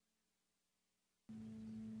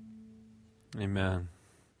Amen.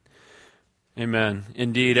 Amen.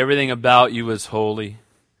 Indeed, everything about you is holy.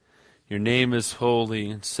 Your name is holy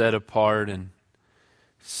and set apart and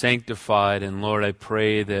sanctified. And Lord, I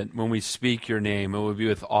pray that when we speak your name, it will be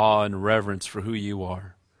with awe and reverence for who you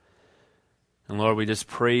are. And Lord, we just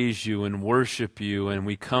praise you and worship you. And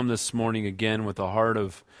we come this morning again with a heart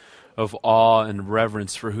of awe and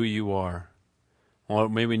reverence for who you are.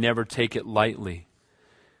 Lord, may we never take it lightly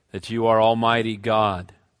that you are Almighty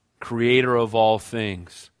God, creator of all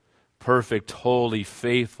things, perfect, holy,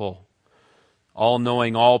 faithful,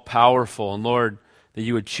 all-knowing, all-powerful. And Lord, that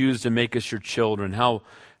you would choose to make us your children. How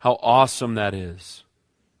awesome that is.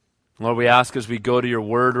 Lord, we ask as we go to your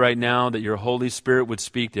word right now that your Holy Spirit would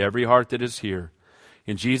speak to every heart that is here.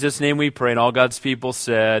 In Jesus' name we pray, and all God's people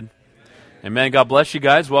said, Amen. God bless you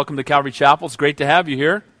guys. Welcome to Calvary Chapel. It's great to have you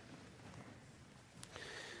here.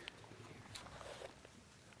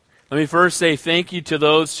 Let me first say thank you to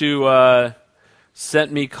those who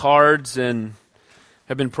sent me cards and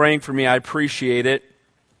have been praying for me. I appreciate it.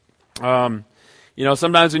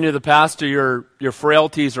 Sometimes when you're the pastor, your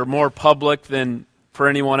frailties are more public than for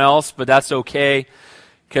anyone else, but that's okay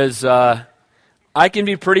because I can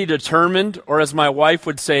be pretty determined, or as my wife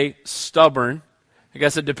would say, stubborn. I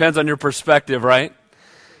guess it depends on your perspective, right?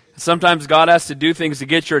 Sometimes God has to do things to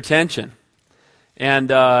get your attention. And,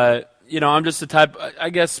 I'm just the type, I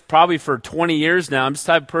guess probably for 20 years now, I'm just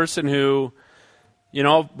the type of person who,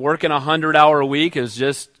 working 100-hour a week is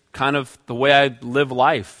just kind of the way I live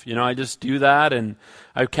life. I just do that, and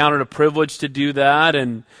I've counted a privilege to do that.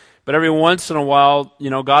 But every once in a while,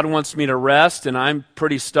 God wants me to rest, and I'm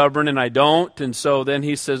pretty stubborn, and I don't. And so then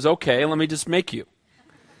he says, okay, let me just make you.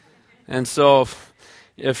 And so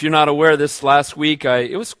if you're not aware, this last week,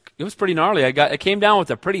 it was pretty gnarly. I came down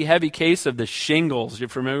with a pretty heavy case of the shingles. You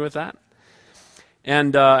familiar with that?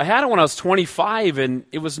 And I had it when I was 25, and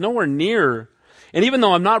it was nowhere near. And even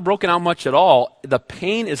though I'm not broken out much at all, the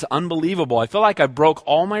pain is unbelievable. I feel like I broke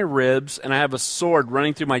all my ribs, and I have a sword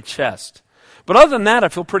running through my chest. But other than that, I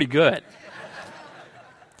feel pretty good.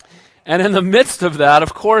 And in the midst of that,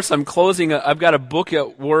 of course, I've got a book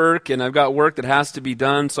at work, and I've got work that has to be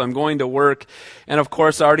done, so I'm going to work. And of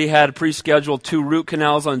course, I already had pre-scheduled 2 root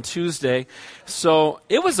canals on Tuesday. So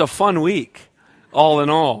it was a fun week, all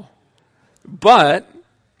in all. But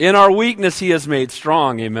in our weakness, he has made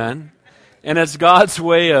strong, amen? And it's God's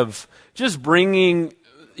way of just bringing,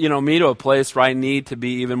 me to a place where I need to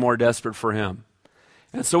be even more desperate for him.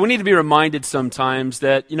 And so we need to be reminded sometimes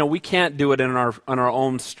that, we can't do it on our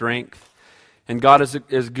own strength. And God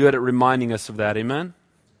is good at reminding us of that, amen?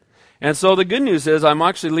 And so the good news is I'm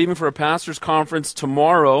actually leaving for a pastor's conference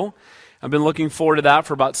tomorrow. I've been looking forward to that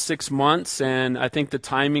for about 6 months, and I think the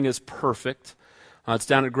timing is perfect. It's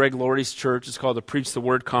down at Greg Lordy's church. It's called the Preach the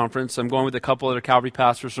Word Conference. I'm going with a couple other Calvary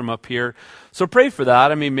pastors from up here. So pray for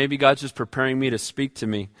that. Maybe God's just preparing me to speak to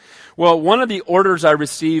me. Well, one of the orders I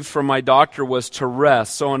received from my doctor was to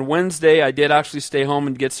rest. So on Wednesday, I did actually stay home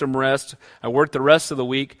and get some rest. I worked the rest of the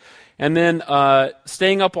week. And then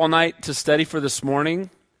staying up all night to study for this morning,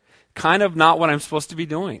 kind of not what I'm supposed to be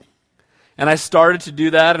doing. And I started to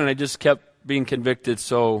do that, and I just kept being convicted.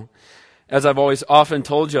 So as I've often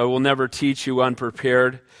told you, I will never teach you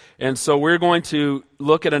unprepared. And so we're going to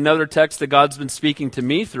look at another text that God's been speaking to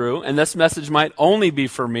me through. And this message might only be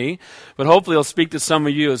for me, but hopefully it'll speak to some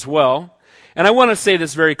of you as well. And I want to say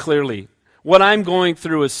this very clearly. What I'm going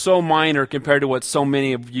through is so minor compared to what so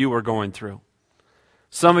many of you are going through.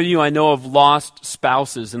 Some of you I know have lost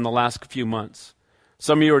spouses in the last few months.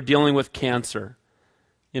 Some of you are dealing with cancer.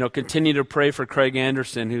 Continue to pray for Craig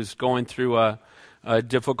Anderson, who's going through a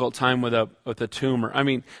difficult time with a tumor.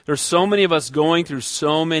 There's so many of us going through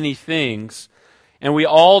so many things, and we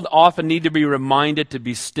all often need to be reminded to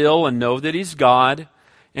be still and know that he's God,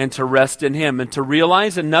 and to rest in him, and to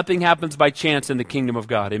realize that nothing happens by chance in the kingdom of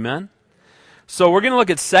God. Amen? So we're going to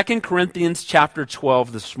look at 2 Corinthians chapter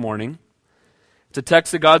 12 this morning. It's a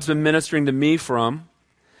text that God's been ministering to me from.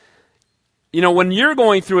 When you're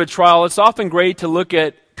going through a trial, it's often great to look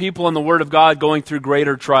at people in the Word of God going through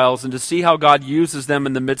greater trials and to see how God uses them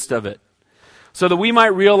in the midst of it, so that we might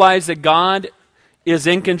realize that God is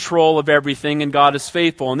in control of everything and God is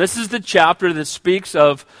faithful. And this is the chapter that speaks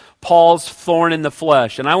of Paul's thorn in the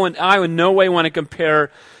flesh. And I in no way want to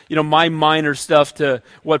compare, my minor stuff to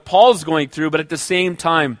what Paul's going through, but at the same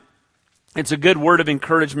time, it's a good word of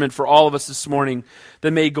encouragement for all of us this morning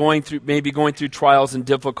that may be going through trials and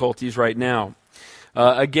difficulties right now.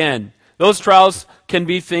 Again, those trials can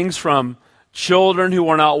be things from children who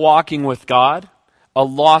are not walking with God, a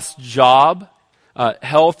lost job,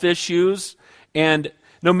 health issues, and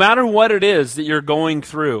no matter what it is that you're going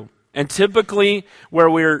through, And typically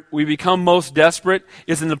where we become most desperate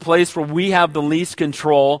is in the place where we have the least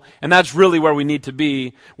control, and that's really where we need to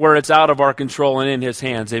be, where it's out of our control and in His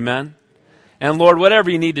hands. Amen? And Lord, whatever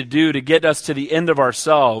you need to do to get us to the end of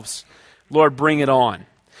ourselves, Lord, bring it on.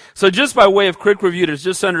 So just by way of quick review, to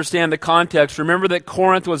just understand the context, remember that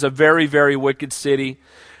Corinth was a very, very wicked city.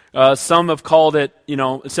 Some have called it,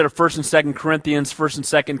 instead of 1st and 2nd Corinthians, 1st and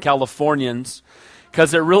 2nd Californians,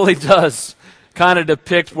 because it really does kind of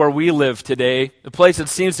depict where we live today, the place that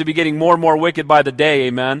seems to be getting more and more wicked by the day,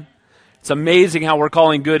 amen? It's amazing how we're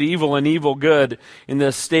calling good evil and evil good in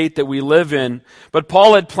the state that we live in. But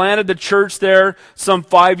Paul had planted the church there some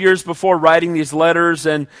 5 years before writing these letters,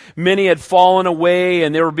 and many had fallen away,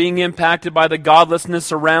 and they were being impacted by the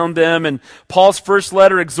godlessness around them. And Paul's first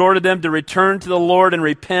letter exhorted them to return to the Lord and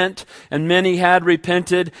repent, and many had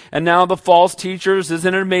repented. And now the false teachers,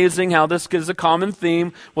 isn't it amazing how this is a common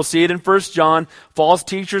theme? We'll see it in 1 John. False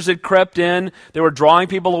teachers had crept in. They were drawing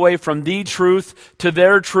people away from the truth to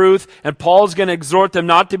their truth, and Paul's going to exhort them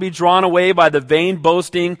not to be drawn away by the vain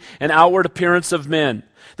boasting and outward appearance of men.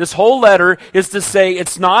 This whole letter is to say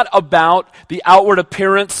it's not about the outward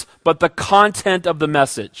appearance, but the content of the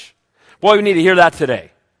message. Boy, we need to hear that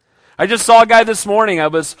today. I just saw a guy this morning. I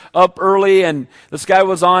was up early, and this guy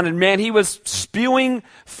was on, and man, he was spewing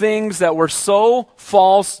things that were so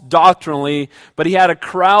false doctrinally, but he had a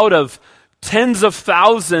crowd of tens of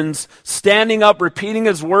thousands standing up, repeating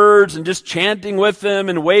his words and just chanting with him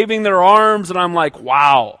and waving their arms. And I'm like,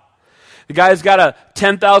 wow. The guy's got a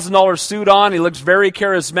 $10,000 suit on. He looks very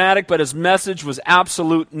charismatic, but his message was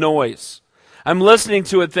absolute noise. I'm listening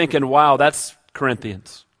to it thinking, wow, that's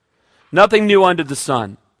Corinthians. Nothing new under the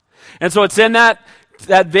sun. And so it's in that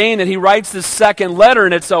vein that he writes this second letter,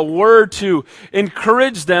 and it's a word to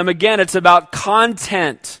encourage them. Again, it's about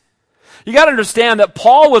content. You got to understand that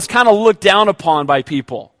Paul was kind of looked down upon by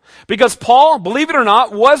people. Because Paul, believe it or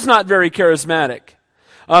not, was not very charismatic.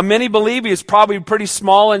 Many believe he's probably pretty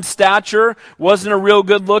small in stature, wasn't a real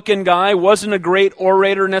good-looking guy, wasn't a great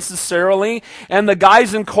orator necessarily. And the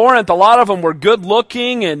guys in Corinth, a lot of them were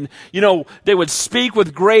good-looking, and, they would speak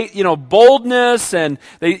with great, boldness, and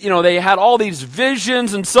they had all these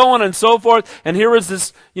visions and so on and so forth. And here was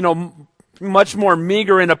this, much more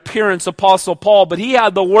meager in appearance Apostle Paul, but he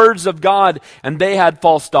had the words of God, and they had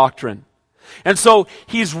false doctrine. And so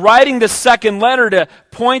he's writing this second letter to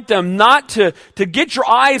point them not to get your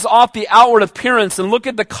eyes off the outward appearance and look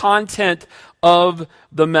at the content of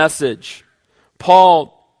the message.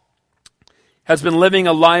 Paul has been living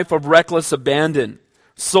a life of reckless abandon,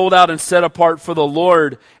 sold out and set apart for the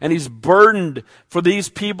Lord, and he's burdened for these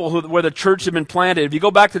people where the church had been planted. If you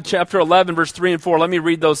go back to chapter 11, verse 3 and 4, let me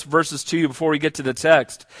read those verses to you before we get to the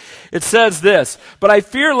text. It says this, "But I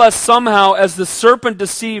fear lest somehow, as the serpent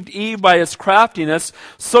deceived Eve by his craftiness,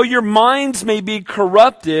 so your minds may be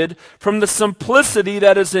corrupted from the simplicity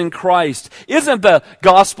that is in Christ." Isn't the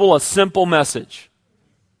gospel a simple message?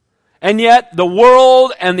 And yet, the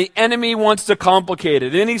world and the enemy wants to complicate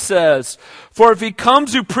it. And he says, "For if he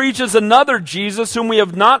comes who preaches another Jesus whom we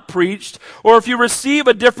have not preached, or if you receive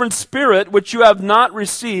a different spirit which you have not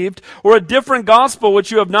received, or a different gospel which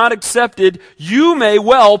you have not accepted, you may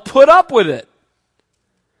well put up with it."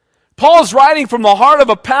 Paul's writing from the heart of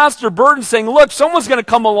a pastor burdened, saying, look, someone's going to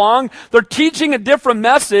come along, they're teaching a different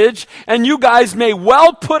message, and you guys may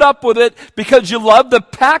well put up with it because you love the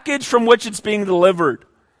package from which it's being delivered.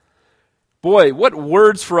 Boy, what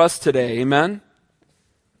words for us today, amen?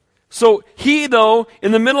 So he, though,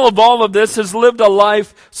 in the middle of all of this, has lived a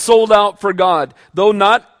life sold out for God. Though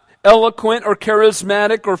not eloquent or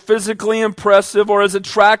charismatic or physically impressive or as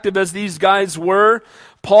attractive as these guys were,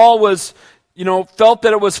 Paul was, felt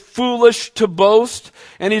that it was foolish to boast,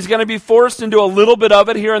 and he's going to be forced into a little bit of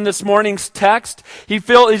it here in this morning's text. He's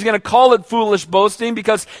going to call it foolish boasting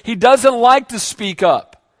because he doesn't like to speak up.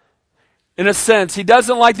 In a sense, he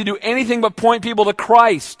doesn't like to do anything but point people to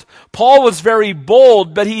Christ. Paul was very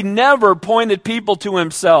bold, but he never pointed people to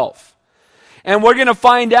himself. And we're going to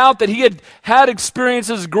find out that he had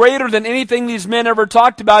experiences greater than anything these men ever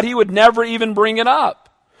talked about. He would never even bring it up.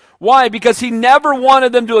 Why? Because he never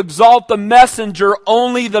wanted them to exalt the messenger,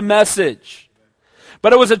 only the message.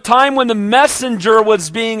 But it was a time when the messenger was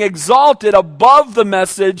being exalted above the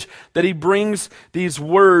message that he brings these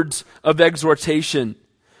words of exhortation.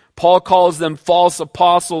 Paul calls them false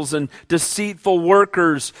apostles and deceitful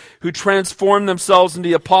workers who transform themselves into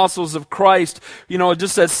the apostles of Christ.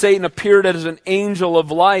 Just as Satan appeared as an angel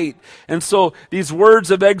of light. And so these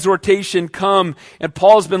words of exhortation come, and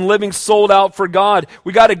Paul's been living sold out for God.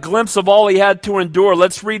 We got a glimpse of all he had to endure.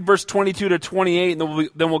 Let's read verse 22 to 28,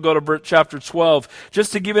 and then we'll go to chapter 12.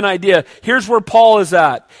 Just to give you an idea, here's where Paul is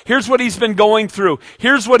at. Here's what he's been going through.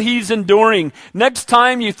 Here's what he's enduring. Next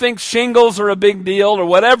time you think shingles are a big deal or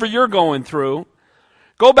whatever you're going through,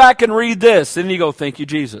 go back and read this, and you go, thank you,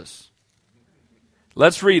 Jesus.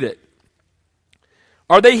 Let's read it.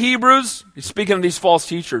 Are they Hebrews? He's speaking of these false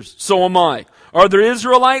teachers. So am I. Are they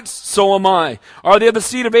Israelites? So am I. Are they of the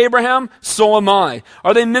seed of Abraham? So am I.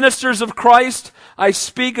 Are they ministers of Christ? I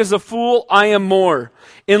speak as a fool, I am more.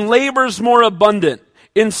 In labors more abundant.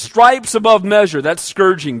 In stripes above measure, that's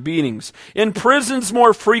scourging, beatings. In prisons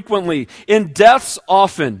more frequently. In deaths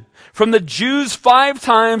often. From the Jews 5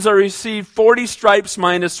 times I received 40 stripes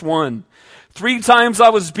minus 1. 3 times I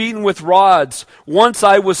was beaten with rods. Once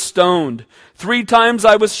I was stoned. 3 times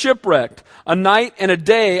I was shipwrecked. A night and a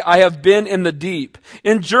day I have been in the deep.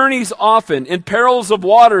 In journeys often, in perils of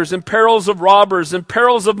waters, in perils of robbers, in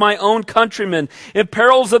perils of my own countrymen, in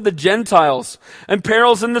perils of the Gentiles, in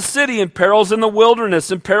perils in the city, in perils in the wilderness,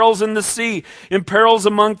 in perils in the sea, in perils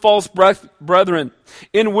among false brethren,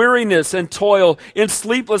 in weariness and toil, in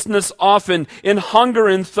sleeplessness often, in hunger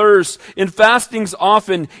and thirst, in fastings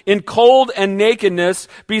often, in cold and nakedness,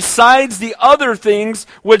 besides the other things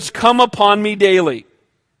which come upon me daily.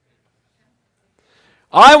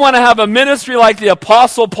 I want to have a ministry like the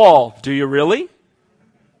Apostle Paul. Do you really?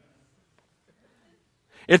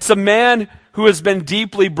 It's a man who has been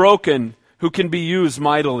deeply broken who can be used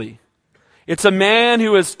mightily. It's a man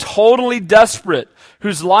who is totally desperate,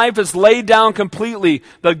 whose life is laid down completely,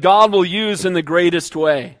 that God will use in the greatest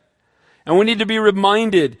way. And we need to be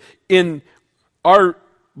reminded in our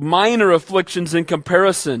minor afflictions in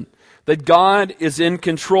comparison that God is in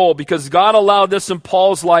control, because God allowed this in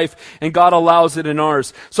Paul's life and God allows it in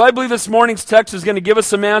ours. So I believe this morning's text is going to give us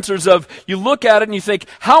some answers of, you look at it and you think,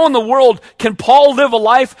 how in the world can Paul live a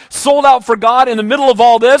life sold out for God in the middle of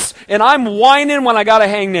all this, and I'm whining when I got a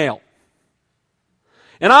hangnail?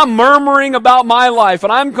 And I'm murmuring about my life,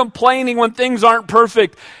 and I'm complaining when things aren't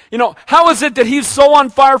perfect. How is it that he's so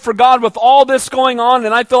on fire for God with all this going on,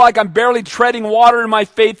 and I feel like I'm barely treading water in my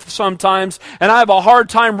faith sometimes, and I have a hard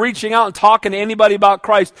time reaching out and talking to anybody about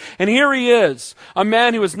Christ? And here he is, a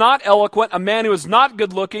man who is not eloquent, a man who is not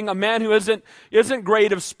good looking, a man who isn't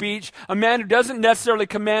great of speech, a man who doesn't necessarily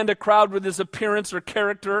command a crowd with his appearance or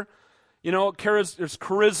character, there's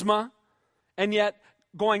charisma, and yet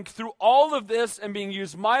going through all of this and being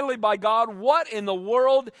used mightily by God. What in the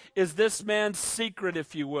world is this man's secret,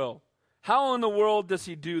 if you will? How in the world does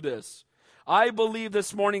he do this? I believe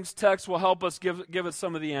this morning's text will help us give us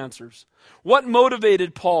some of the answers. What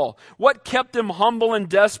motivated Paul? What kept him humble and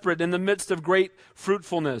desperate in the midst of great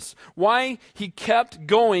fruitfulness? Why he kept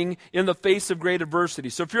going in the face of great adversity.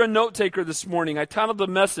 So if you're a note taker this morning, I titled the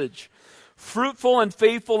message, Fruitful and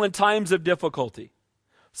Faithful in Times of Difficulty.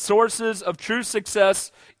 Sources of true success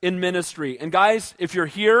in ministry. And guys, if you're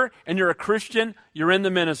here and you're a Christian, you're in the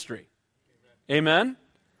ministry. Amen?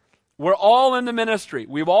 We're all in the ministry.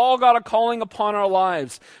 We've all got a calling upon our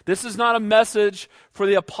lives. This is not a message for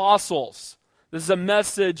the apostles. This is a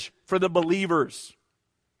message for the believers.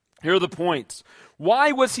 Here are the points.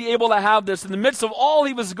 Why was he able to have this in the midst of all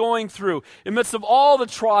he was going through, in the midst of all the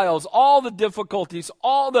trials, all the difficulties,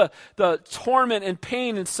 all the torment and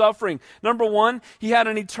pain and suffering? Number one, he had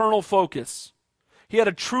an eternal focus. He had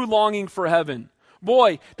a true longing for heaven.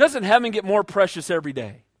 Boy, doesn't heaven get more precious every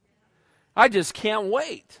day? I just can't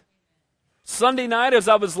wait. Sunday night as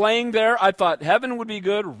I was laying there, I thought heaven would be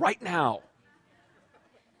good right now.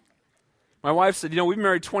 My wife said, we've been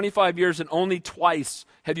married 25 years and only twice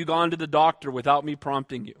have you gone to the doctor without me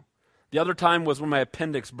prompting you. The other time was when my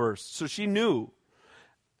appendix burst. So she knew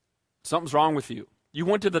something's wrong with you. You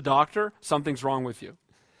went to the doctor, something's wrong with you.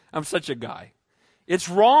 I'm such a guy. It's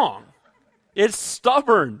wrong. It's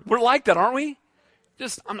stubborn. We're like that, aren't we?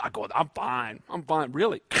 I'm not going, I'm fine.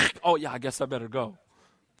 Really? Oh yeah, I guess I better go.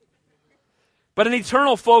 But an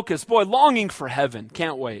eternal focus, boy, longing for heaven.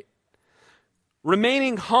 Can't wait.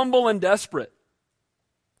 Remaining humble and desperate.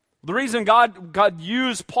 The reason God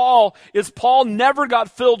used Paul is Paul never got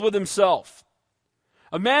filled with himself.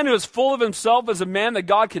 A man who is full of himself is a man that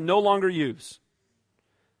God can no longer use.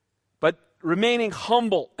 But remaining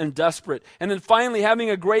humble and desperate. And then finally having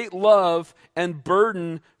a great love and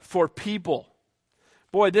burden for people.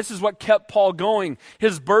 Boy, this is what kept Paul going.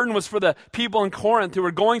 His burden was for the people in Corinth who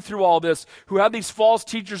were going through all this, who had these false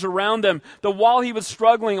teachers around them, that while he was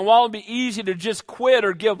struggling and while it would be easy to just quit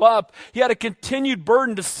or give up, he had a continued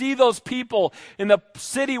burden to see those people in the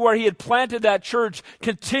city where he had planted that church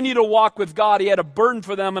continue to walk with God. He had a burden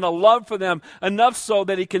for them and a love for them, enough so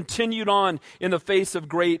that he continued on in the face of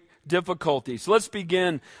great difficulty. So let's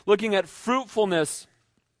begin looking at fruitfulness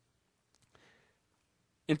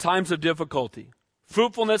in times of difficulty.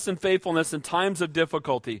 Fruitfulness and faithfulness in times of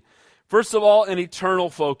difficulty. First of all, an eternal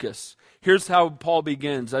focus. Here's how Paul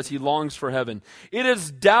begins as he longs for heaven. It is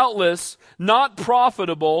doubtless not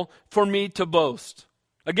profitable for me to boast.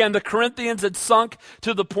 Again, the Corinthians had sunk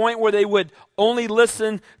to the point where they would only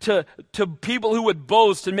listen to people who would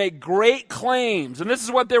boast and make great claims. And this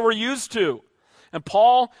is what they were used to. And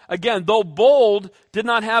Paul, again, though bold, did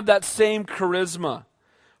not have that same charisma.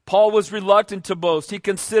 Paul was reluctant to boast. He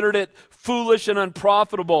considered it foolish and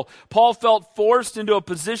unprofitable. Paul felt forced into a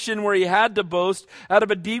position where he had to boast out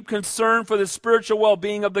of a deep concern for the spiritual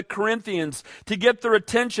well-being of the Corinthians, to get their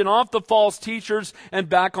attention off the false teachers and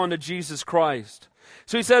back onto Jesus Christ.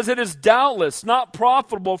 So he says, it is doubtless not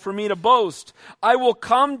profitable for me to boast. I will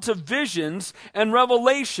come to visions and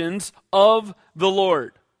revelations of the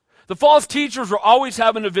Lord. The false teachers were always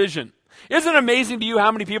having a vision. Isn't it amazing to you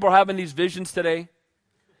how many people are having these visions today?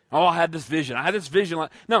 Oh, I had this vision.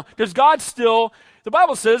 No, does God still, the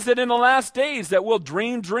Bible says that in the last days that we'll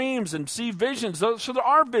dream dreams and see visions. So there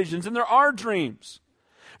are visions and there are dreams.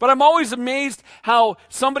 But I'm always amazed how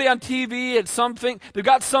somebody on TV and something, they've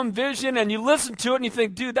got some vision and you listen to it and you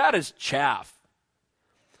think, dude, that is chaff.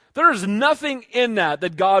 There is nothing in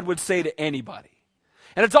that God would say to anybody.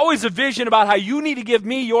 And it's always a vision about how you need to give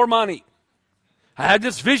me your money. I had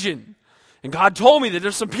this vision. And God told me that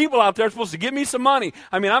there's some people out there supposed to give me some money.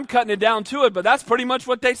 I mean, I'm cutting it down to it, but that's pretty much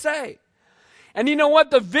what they say. And you know what?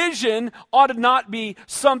 The vision ought to not be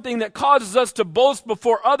something that causes us to boast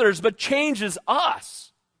before others, but changes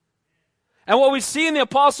us. And what we see in the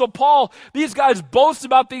Apostle Paul, these guys boast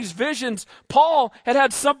about these visions. Paul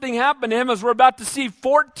had something happen to him, as we're about to see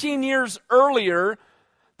 14 years earlier,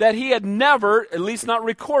 that he had never, at least not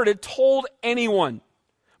recorded, told anyone.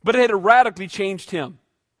 But it had radically changed him.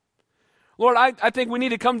 Lord, I think we need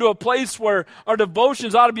to come to a place where our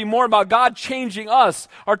devotions ought to be more about God changing us,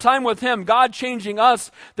 our time with Him, God changing us,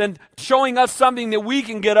 than showing us something that we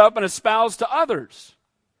can get up and espouse to others.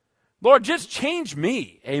 Lord, just change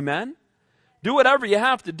me. Amen? Do whatever you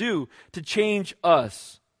have to do to change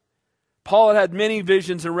us. Paul had many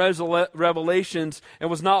visions and revelations and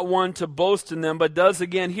was not one to boast in them, but does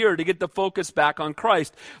again here to get the focus back on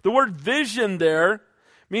Christ. The word vision there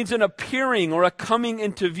means an appearing or a coming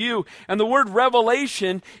into view. And the word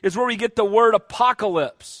revelation is where we get the word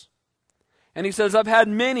apocalypse. And he says, I've had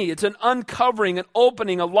many. It's an uncovering, an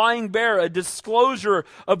opening, a lying bare, a disclosure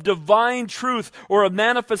of divine truth or a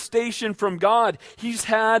manifestation from God. He's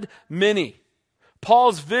had many.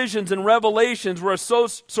 Paul's visions and revelations were a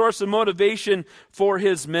source of motivation for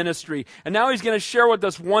his ministry. And now he's going to share with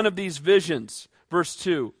us one of these visions. Verse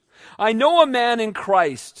 2. I know a man in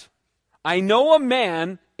Christ. I know a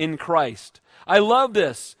man in Christ. I love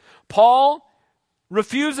this. Paul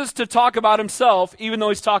refuses to talk about himself, even though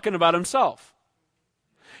he's talking about himself.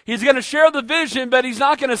 He's going to share the vision, but he's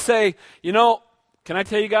not going to say, can I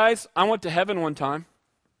tell you guys, I went to heaven one time.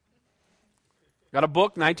 Got a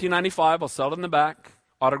book, 1995. I'll sell it in the back.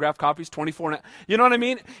 Autographed copies, 24. You know what I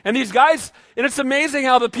mean? And these guys, and it's amazing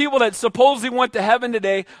how the people that supposedly went to heaven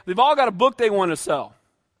today, they've all got a book they want to sell.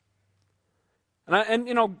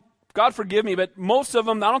 And God forgive me, but most of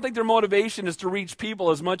them, I don't think their motivation is to reach people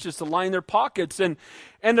as much as to line their pockets. And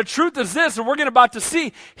the truth is this, and we're about to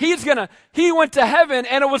see, he went to heaven,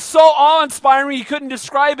 and it was so awe-inspiring you couldn't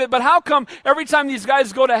describe it. But how come every time these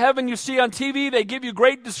guys go to heaven, you see on TV, they give you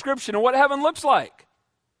great description of what heaven looks like?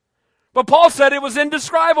 But Paul said it was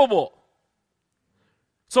indescribable.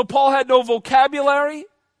 So Paul had no vocabulary?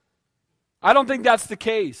 I don't think that's the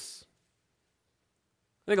case.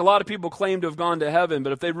 I think a lot of people claim to have gone to heaven,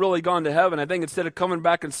 but if they'd really gone to heaven, I think instead of coming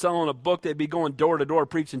back and selling a book, they'd be going door to door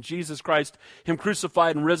preaching Jesus Christ, Him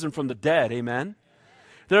crucified and risen from the dead. Amen?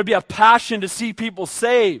 There'd be a passion to see people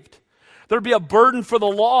saved. There'd be a burden for the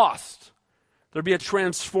lost. There'd be a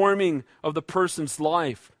transforming of the person's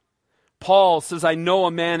life. Paul says, I know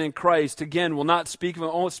a man in Christ. Again, will not speak of him,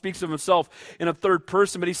 only speaks of himself in a third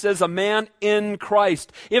person, but he says, a man in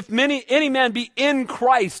Christ. If any man be in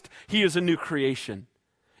Christ, he is a new creation.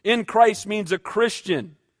 In Christ means a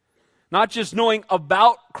Christian, not just knowing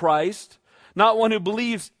about Christ, not one who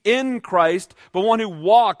believes in Christ, but one who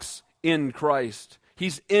walks in Christ.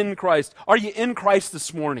 He's in Christ. Are you in Christ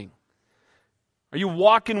this morning? Are you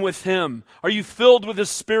walking with Him? Are you filled with His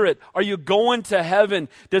Spirit? Are you going to heaven?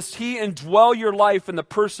 Does He indwell your life in the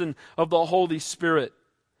person of the Holy Spirit?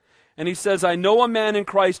 And he says, I know a man in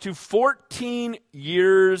Christ who 14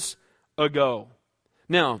 years ago.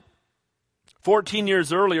 Now, 14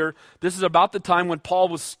 years earlier, this is about the time when Paul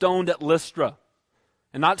was stoned at Lystra.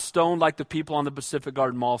 And not stoned like the people on the Pacific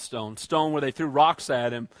Garden Mall stoned. Stoned where they threw rocks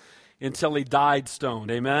at him until he died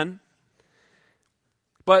stoned. Amen?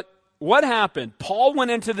 But what happened? Paul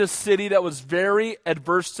went into this city that was very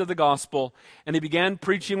adverse to the gospel, and he began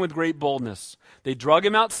preaching with great boldness. They drug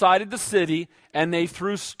him outside of the city, and they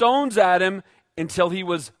threw stones at him until he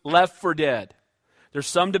was left for dead. There's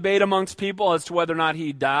some debate amongst people as to whether or not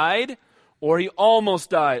he died or he almost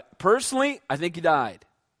died. Personally, I think he died.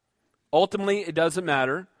 Ultimately, it doesn't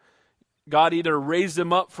matter. God either raised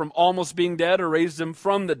him up from almost being dead or raised him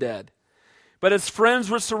from the dead. But his friends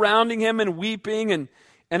were surrounding him and weeping.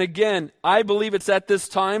 And again, I believe it's at this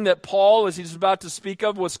time that Paul, as he's about to speak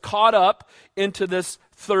of, was caught up into this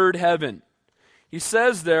third heaven. He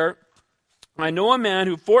says there, I know a man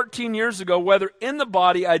who 14 years ago, whether in the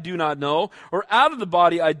body I do not know, or out of the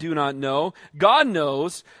body I do not know, God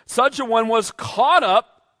knows, such a one was caught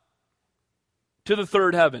up to the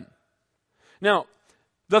third heaven. Now,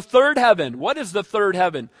 the third heaven, what is the third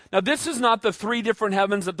heaven? Now, this is not the three different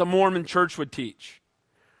heavens that the Mormon church would teach.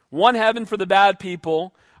 One heaven for the bad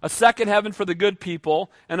people, a second heaven for the good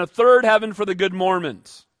people, and a third heaven for the good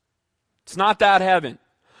Mormons. It's not that heaven.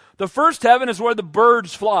 The first heaven is where the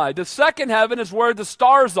birds fly. The second heaven is where the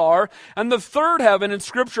stars are. And the third heaven in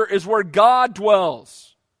Scripture is where God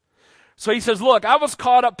dwells. So he says, look, I was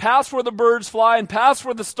caught up past where the birds fly and past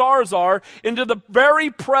where the stars are into the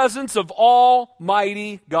very presence of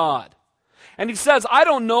Almighty God. And he says, I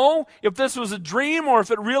don't know if this was a dream or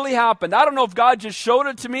if it really happened. I don't know if God just showed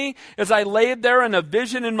it to me as I laid there in a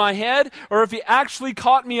vision in my head, or if He actually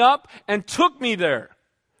caught me up and took me there.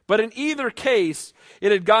 But in either case,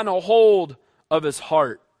 it had gotten a hold of his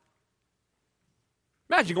heart.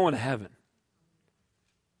 Imagine going to heaven.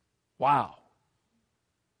 Wow.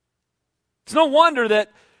 It's no wonder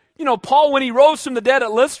that, Paul, when he rose from the dead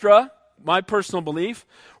at Lystra, my personal belief,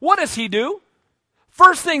 what does he do?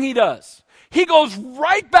 First thing he does, he goes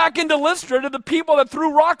right back into Lystra to the people that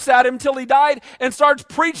threw rocks at him until he died and starts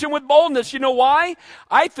preaching with boldness. You know why?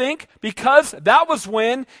 I think because that was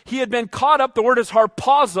when he had been caught up. The word is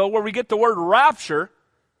harpazo, where we get the word rapture.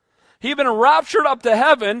 He'd been raptured up to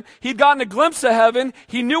heaven. He'd gotten a glimpse of heaven.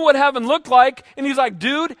 He knew what heaven looked like. And he's like,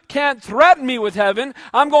 dude, can't threaten me with heaven.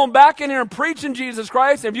 I'm going back in here and preaching Jesus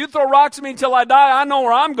Christ. If you throw rocks at me until I die, I know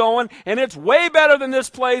where I'm going. And it's way better than this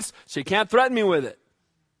place, so you can't threaten me with it.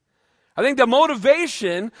 I think the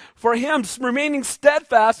motivation for him remaining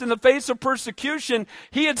steadfast in the face of persecution,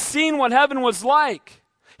 he had seen what heaven was like.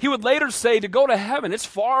 He would later say, to go to heaven, it's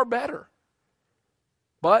far better.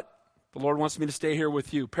 But the Lord wants me to stay here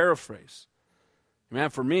with you. Paraphrase. Man,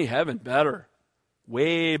 for me, heaven, better.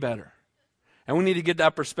 Way better. And we need to get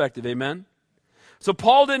that perspective, amen? So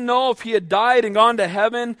Paul didn't know if he had died and gone to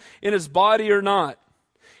heaven in his body or not.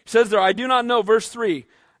 He says there, I do not know, verse 3.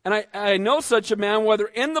 And I know such a man, whether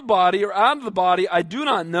in the body or out of the body, I do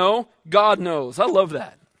not know. God knows. I love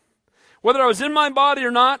that. Whether I was in my body or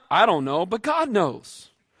not, I don't know, but God knows.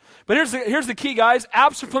 But here's the key, guys.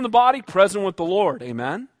 Absent from the body, present with the Lord.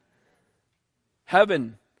 Amen?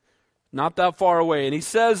 Heaven, not that far away. And he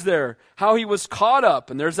says there how he was caught up,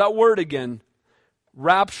 and there's that word again,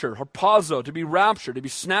 rapture, harpazo, to be raptured, to be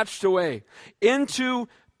snatched away, into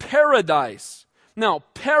paradise. Now,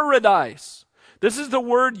 paradise. This is the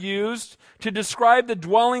word used to describe the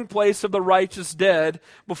dwelling place of the righteous dead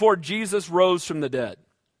before Jesus rose from the dead.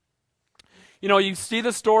 You see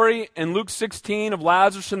the story in Luke 16 of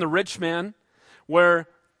Lazarus and the rich man, where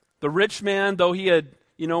the rich man, though he had,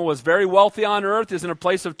 was very wealthy on earth, is in a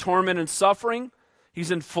place of torment and suffering. He's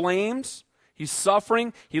in flames. He's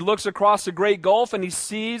suffering. He looks across the great gulf and he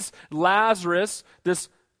sees Lazarus, this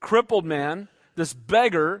crippled man, this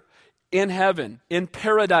beggar, in heaven, in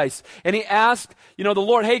paradise. And he asked, the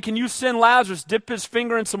Lord, hey, can you send Lazarus, dip his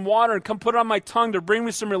finger in some water and come put it on my tongue to bring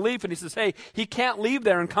me some relief? And he says, hey, he can't leave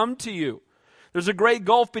there and come to you. There's a great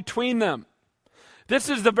gulf between them. This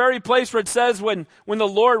is the very place where it says when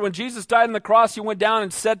Jesus died on the cross, he went down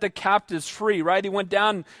and set the captives free, right? He went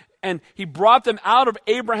down and he brought them out of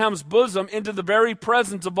Abraham's bosom into the very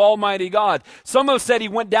presence of Almighty God. Some have said he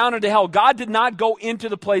went down into hell. God did not go into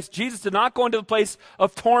the place. Jesus did not go into the place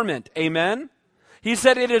of torment. Amen? He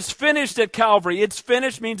said it is finished at Calvary. It's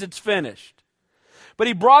finished means it's finished. But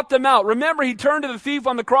he brought them out. Remember, he turned to the thief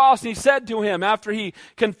on the cross and he said to him after he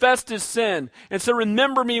confessed his sin and said,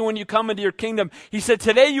 remember me when you come into your kingdom. He said,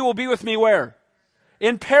 today you will be with me where?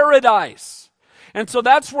 in paradise. And so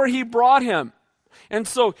that's where he brought him. And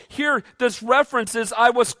so here, this reference is, I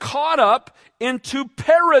was caught up into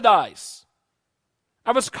paradise.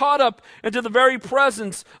 I was caught up into the very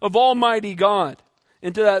presence of Almighty God,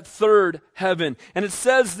 into that third heaven. And it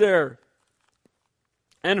says there,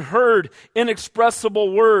 and heard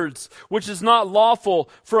inexpressible words, which is not lawful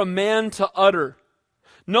for a man to utter.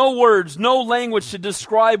 No words, no language to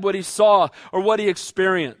describe what he saw or what he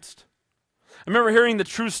experienced. I remember hearing the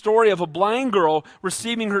true story of a blind girl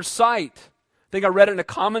receiving her sight. I think I read it in a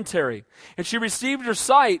commentary. And she received her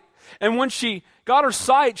sight, and when she got her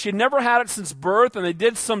sight, she had never had it since birth, and they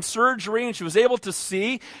did some surgery, and she was able to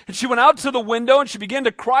see. And she went out to the window, and she began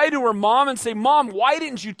to cry to her mom and say, Mom, why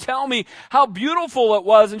didn't you tell me how beautiful it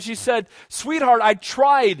was? And she said, Sweetheart, I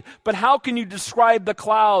tried, but how can you describe the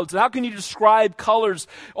clouds? How can you describe colors?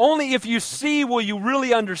 Only if you see will you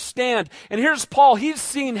really understand. And here's Paul. He's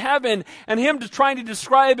seen heaven, and him trying to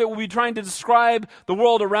describe it will be trying to describe the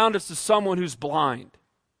world around us to someone who's blind.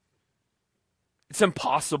 It's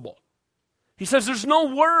impossible. He says there's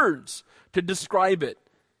no words to describe it.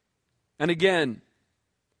 And again,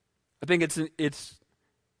 I think it's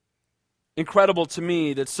incredible to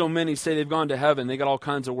me that so many say they've gone to heaven. They got all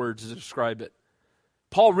kinds of words to describe it.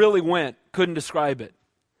 Paul really couldn't describe it.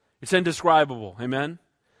 It's indescribable. Amen?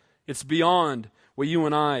 It's beyond what you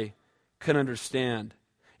and I can understand.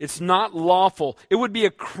 It's not lawful. It would be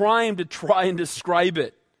a crime to try and describe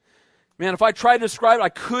it. Man, if I tried to describe it, I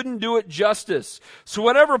couldn't do it justice. So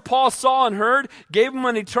whatever Paul saw and heard gave him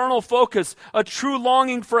an eternal focus, a true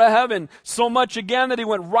longing for a heaven, so much again that he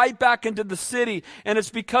went right back into the city. And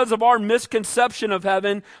it's because of our misconception of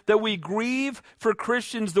heaven that we grieve for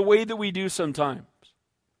Christians the way that we do sometimes.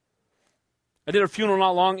 I did a funeral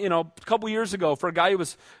not long, a couple years ago for a guy who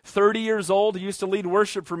was 30 years old. He used to lead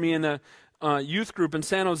worship for me in the youth group in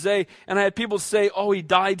San Jose, and I had people say, oh, he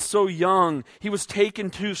died so young. He was taken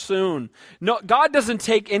too soon. No, God doesn't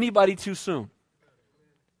take anybody too soon.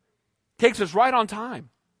 Takes us right on time.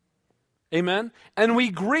 Amen? And we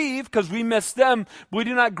grieve because we miss them. We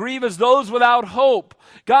do not grieve as those without hope.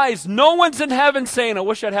 Guys, no one's in heaven saying, I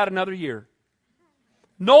wish I'd had another year.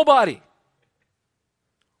 Nobody.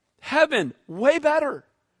 Heaven, way better.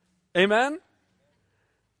 Amen?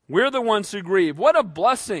 We're the ones who grieve. What a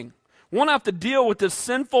blessing. Won't have to deal with this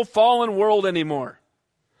sinful, fallen world anymore.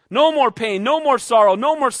 No more pain, no more sorrow,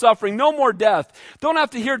 no more suffering, no more death. Don't have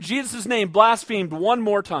to hear Jesus' name blasphemed one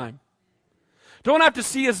more time. Don't have to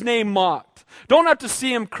see his name mocked. Don't have to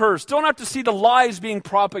see him cursed. Don't have to see the lies being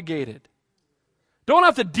propagated. Don't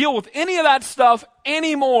have to deal with any of that stuff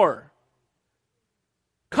anymore.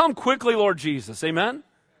 Come quickly, Lord Jesus. Amen?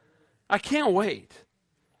 I can't wait.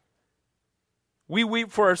 We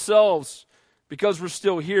weep for ourselves because we're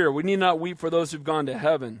still here. We need not weep for those who've gone to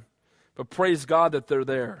heaven. But praise God that they're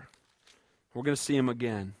there. We're going to see him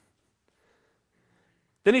again.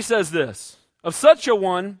 Then he says this, of such a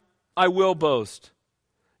one I will boast.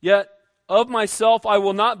 Yet of myself I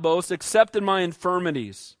will not boast except in my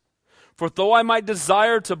infirmities. For though I might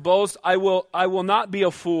desire to boast, I will not be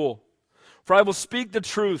a fool. For I will speak the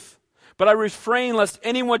truth. But I refrain lest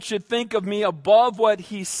anyone should think of me above what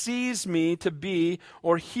he sees me to be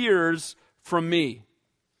or hears from me.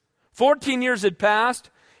 14 years had passed,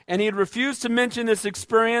 and he had refused to mention this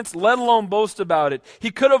experience, let alone boast about it.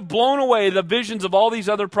 He could have blown away the visions of all these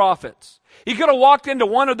other prophets. He could have walked into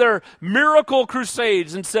one of their miracle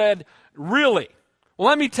crusades and said, really? Well,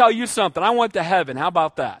 let me tell you something. I went to heaven. How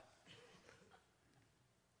about that?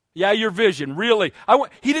 Yeah, your vision. Really?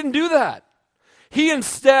 He didn't do that. He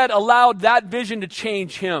instead allowed that vision to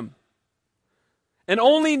change him. And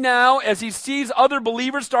only now, as he sees other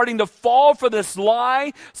believers starting to fall for this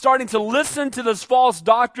lie, starting to listen to this false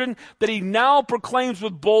doctrine, that he now proclaims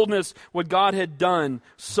with boldness what God had done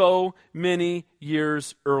so many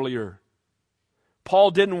years earlier.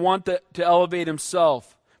 Paul didn't want to elevate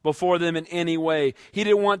himself before them in any way. He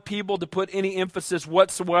didn't want people to put any emphasis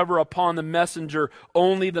whatsoever upon the messenger,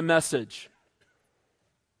 only the message.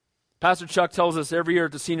 Pastor Chuck tells us every year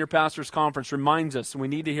at the Senior Pastors Conference, reminds us, and we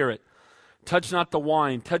need to hear it, touch not the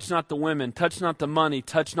wine, touch not the women, touch not the money,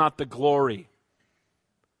 touch not the glory.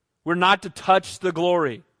 We're not to touch the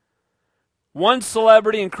glory. One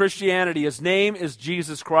celebrity in Christianity, his name is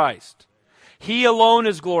Jesus Christ. He alone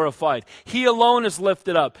is glorified. He alone is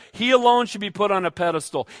lifted up. He alone should be put on a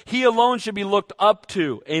pedestal. He alone should be looked up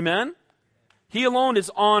to. Amen? He alone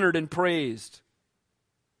is honored and praised.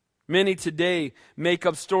 Many today make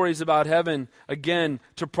up stories about heaven, again,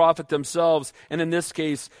 to profit themselves. And in this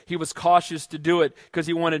case, he was cautious to do it because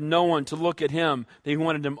he wanted no one to look at him. He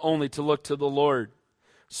wanted them only to look to the Lord.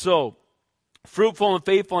 So, Fruitful and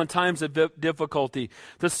faithful in times of difficulty.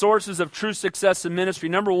 The sources of true success in ministry.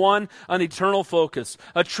 Number one, an eternal focus,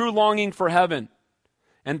 a true longing for heaven.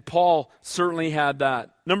 And Paul certainly had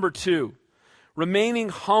that. Number two, remaining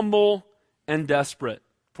humble and desperate.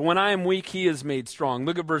 For when I am weak, he is made strong.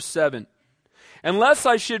 Look at verse 7. Unless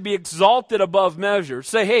I should be exalted above measure.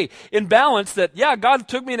 Say, hey, in balance that, yeah, God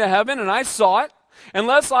took me to heaven and I saw it.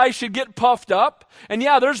 Unless I should get puffed up. And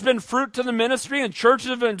yeah, there's been fruit to the ministry and churches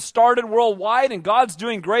have been started worldwide and God's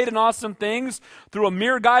doing great and awesome things through a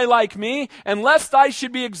mere guy like me. Unless I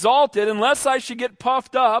should be exalted, unless I should get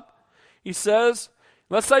puffed up, he says,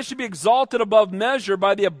 unless I should be exalted above measure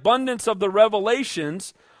by the abundance of the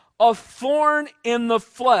revelations, a thorn in the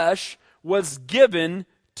flesh was given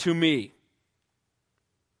to me.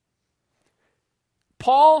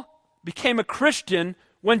 Paul became a Christian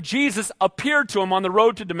when Jesus appeared to him on the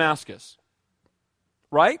road to Damascus.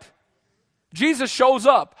 Right? Jesus shows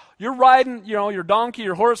up. You're riding, your donkey,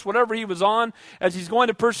 your horse, whatever he was on, as he's going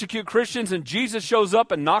to persecute Christians, and Jesus shows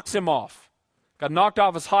up and knocks him off. Got knocked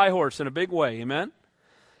off his high horse in a big way. Amen?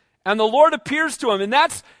 And the Lord appears to him, and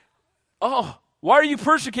that's, why are you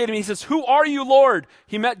persecuting me? He says, who are you, Lord?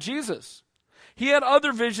 He met Jesus. He had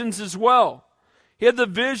other visions as well. He had the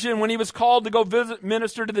vision when he was called to go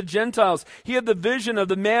minister to the Gentiles. He had the vision of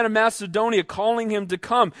the man of Macedonia calling him to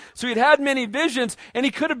come. So he'd had many visions, and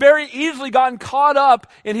he could have very easily gotten caught up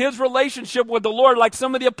in his relationship with the Lord like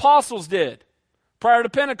some of the apostles did prior to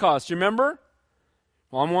Pentecost. You remember?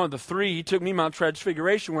 Well, I'm one of the three. He took me Mount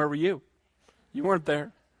Transfiguration. Where were you? You weren't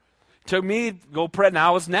there. He took me to go pray. Now,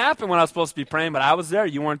 I was napping when I was supposed to be praying, but I was there.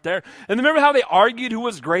 You weren't there. And remember how they argued who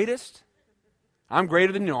was greatest? I'm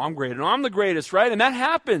greater than you. No, I'm greater. No, I'm the greatest, right? And that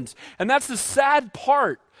happens. And that's the sad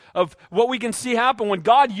part of what we can see happen. When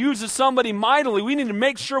God uses somebody mightily, we need to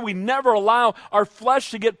make sure we never allow our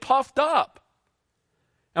flesh to get puffed up.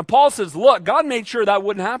 And Paul says, look, God made sure that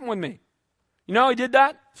wouldn't happen with me. You know how he did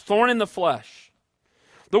that? Thorn in the flesh.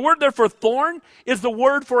 The word there for thorn is the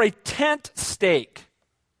word for a tent stake.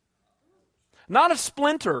 Not a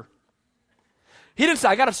splinter. He didn't say,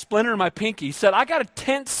 I got a splinter in my pinky. He said, I got a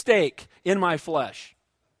tent stake in my flesh.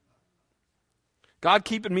 God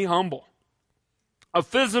keeping me humble. A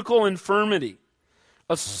physical infirmity.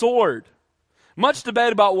 A sword. Much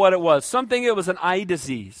debate about what it was. Some think it was an eye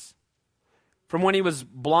disease from when he was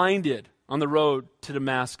blinded on the road to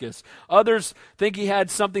Damascus. Others think he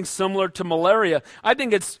had something similar to malaria.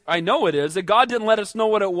 I know it is, that God didn't let us know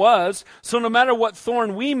what it was, so no matter what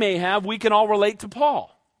thorn we may have, we can all relate to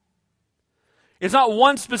Paul. It's not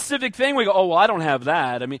one specific thing we go, oh, well, I don't have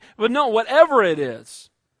that. But no, whatever it is,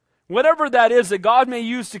 whatever that is that God may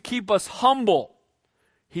use to keep us humble,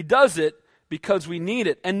 he does it because we need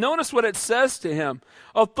it. And notice what it says to him.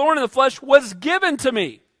 A thorn in the flesh was given to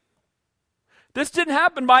me. This didn't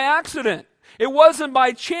happen by accident. It wasn't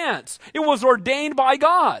by chance. It was ordained by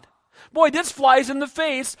God. Boy, this flies in the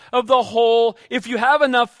face of the whole, if you have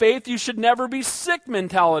enough faith, you should never be sick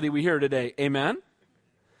mentality we hear today. Amen?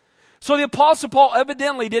 So the Apostle Paul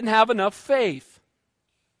evidently didn't have enough faith.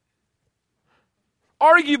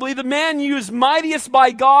 Arguably, the man used mightiest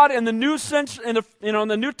by God in the New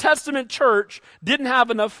Testament church didn't have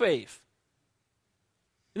enough faith.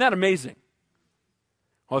 Isn't that amazing?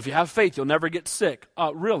 Well, if you have faith, you'll never get sick.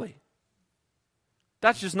 Really?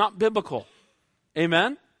 That's just not biblical.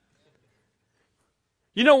 Amen?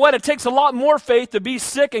 You know what? It takes a lot more faith to be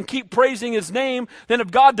sick and keep praising his name than if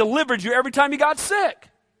God delivered you every time you got sick.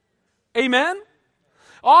 Amen?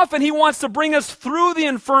 Often he wants to bring us through the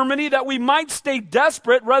infirmity that we might stay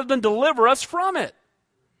desperate rather than deliver us from it.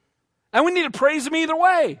 And we need to praise him either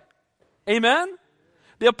way. Amen?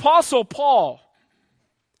 The Apostle Paul,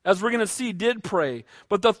 as we're going to see, did pray.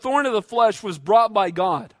 But the thorn of the flesh was brought by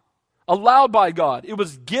God, allowed by God. It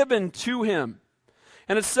was given to him.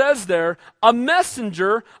 And it says there, a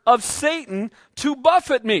messenger of Satan to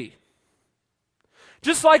buffet me.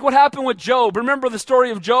 Just like what happened with Job. Remember the story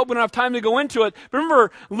of Job? We don't have time to go into it.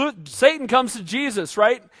 Remember, Satan comes to Jesus,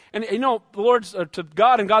 right? And the Lord, to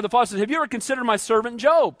God, and God the Father says, have you ever considered my servant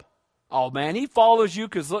Job? Oh man, he follows you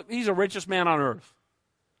because look, he's the richest man on earth.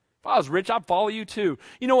 If I was rich, I'd follow you too.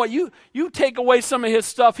 You know what? You take away some of his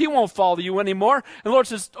stuff, he won't follow you anymore. And the Lord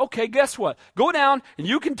says, okay, guess what? Go down and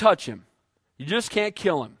you can touch him. You just can't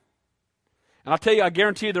kill him. And I'll tell you, I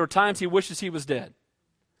guarantee you there were times he wishes he was dead.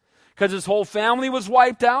 Because his whole family was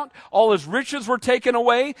wiped out. All his riches were taken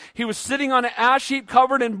away. He was sitting on an ash heap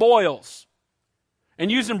covered in boils. And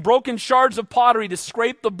using broken shards of pottery to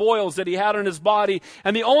scrape the boils that he had on his body.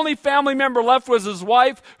 And the only family member left was his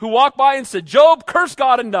wife, who walked by and said, Job, curse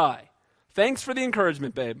God and die. Thanks for the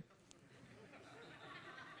encouragement, babe.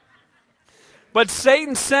 But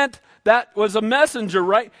Satan sent that was a messenger,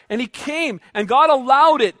 right? And he came, and God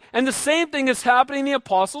allowed it. And the same thing is happening in the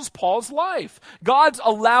Apostle Paul's life. God's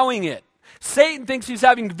allowing it. Satan thinks he's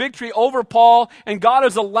having victory over Paul, and God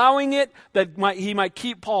is allowing it that he might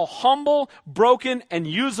keep Paul humble, broken, and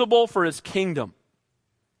usable for his kingdom.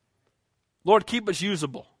 Lord, keep us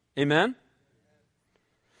usable. Amen?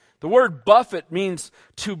 The word buffet means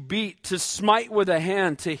to beat, to smite with a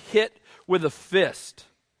hand, to hit with a fist.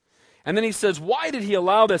 And then he says, why did he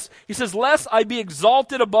allow this? He says, lest I be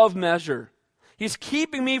exalted above measure. He's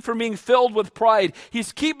keeping me from being filled with pride.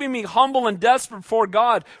 He's keeping me humble and desperate before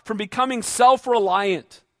God, from becoming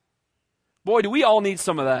self-reliant. Boy, do we all need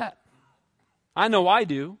some of that. I know I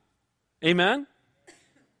do. Amen?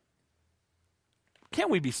 Can't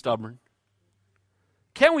we be stubborn?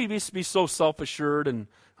 Can't we be so self-assured and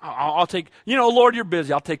I'll take, Lord, you're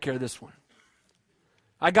busy. I'll take care of this one.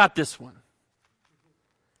 I got this one.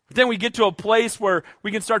 But then we get to a place where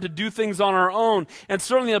we can start to do things on our own. And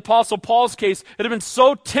certainly in the Apostle Paul's case, it had been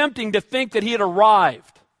so tempting to think that he had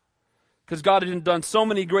arrived, because God had done so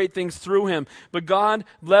many great things through him. But God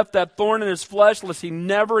left that thorn in his flesh lest he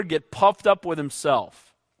never get puffed up with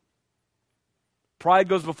himself. Pride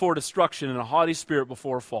goes before destruction, and a haughty spirit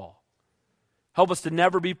before a fall. Help us to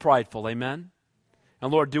never be prideful, amen?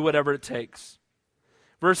 And Lord, do whatever it takes.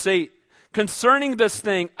 Verse 8, concerning this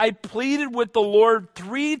thing, I pleaded with the Lord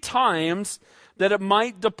 3 times that it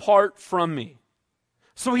might depart from me.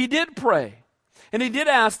 So he did pray, and he did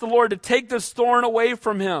ask the Lord to take this thorn away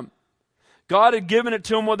from him. God had given it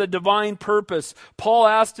to him with a divine purpose. Paul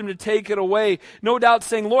asked him to take it away, no doubt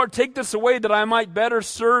saying, Lord, take this away that I might better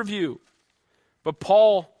serve you. But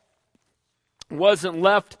Paul wasn't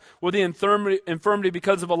left with the infirmity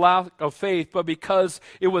because of a lack of faith, but because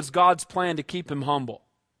it was God's plan to keep him humble.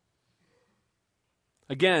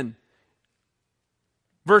 Again,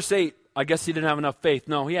 verse 8, I guess he didn't have enough faith.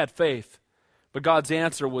 No, he had faith, but God's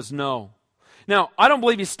answer was no. Now, I don't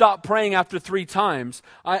believe he stopped praying after 3 times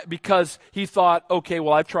because he thought, okay,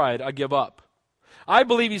 well, I've tried, I give up. I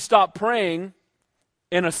believe he stopped praying,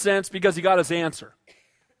 in a sense, because he got his answer.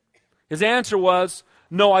 His answer was,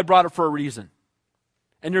 no, I brought it for a reason.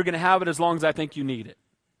 And you're going to have it as long as I think you need it.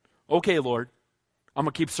 Okay, Lord, I'm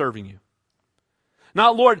going to keep serving you.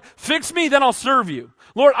 Not, Lord, fix me, then I'll serve you.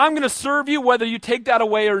 Lord, I'm going to serve you whether you take that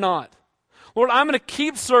away or not. Lord, I'm going to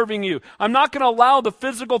keep serving you. I'm not going to allow the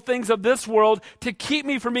physical things of this world to keep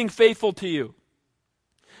me from being faithful to you.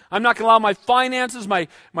 I'm not going to allow my finances, my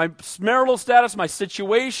marital status, my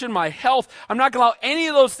situation, my health. I'm not going to allow any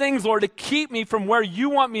of those things, Lord, to keep me from where you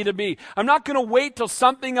want me to be. I'm not going to wait till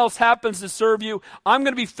something else happens to serve you. I'm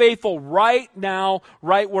going to be faithful right now,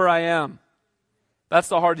 right where I am. That's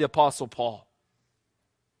the heart of the Apostle Paul.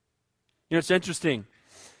 It's interesting.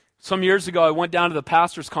 Some years ago, I went down to the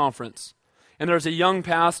pastor's conference, and there was a young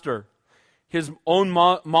pastor. His own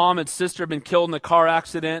mom and sister had been killed in a car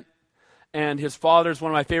accident. And his father is one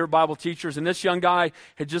of my favorite Bible teachers. And this young guy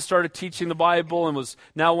had just started teaching the Bible and was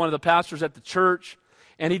now one of the pastors at the church.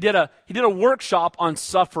 And he did a workshop on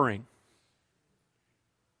suffering.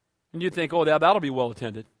 And you'd think, oh, that'll be well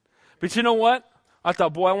attended. But you know what? I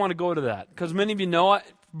thought, boy, I want to go to that. Because many of you know,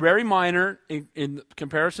 very minor in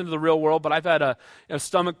comparison to the real world, but I've had a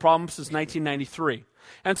stomach problem since 1993.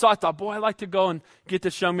 And so I thought, boy, I'd like to go and get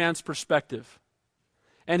this young man's perspective.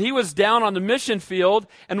 And he was down on the mission field,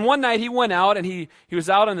 and one night he went out, and he was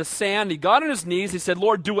out on the sand. He got on his knees. He said,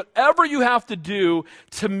 Lord, do whatever you have to do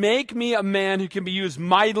to make me a man who can be used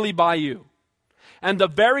mightily by you. And the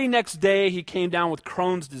very next day, he came down with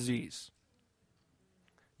Crohn's disease.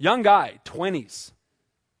 Young guy, 20s.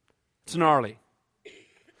 It's gnarly.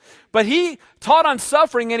 But he taught on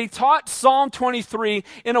suffering, and he taught Psalm 23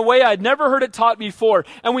 in a way I'd never heard it taught before.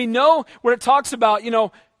 And we know where it talks about,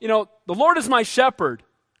 the Lord is my shepherd.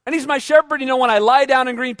 And he's my shepherd, when I lie down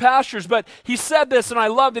in green pastures. But he said this, and I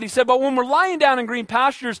loved it. He said, but when we're lying down in green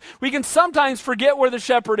pastures, we can sometimes forget where the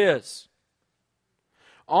shepherd is.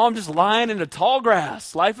 Oh, I'm just lying in the tall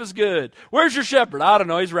grass. Life is good. Where's your shepherd? I don't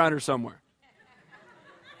know. He's around here somewhere.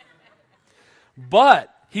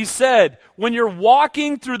 But he said, when you're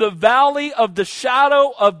walking through the valley of the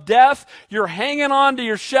shadow of death, you're hanging on to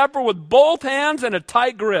your shepherd with both hands and a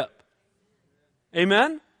tight grip.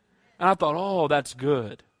 Amen? And I thought, oh, that's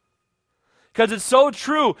good. Because it's so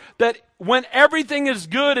true that when everything is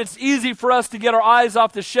good, it's easy for us to get our eyes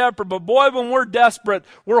off the shepherd. But boy, when we're desperate,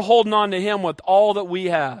 we're holding on to him with all that we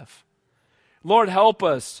have. Lord, help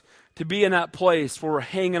us to be in that place where we're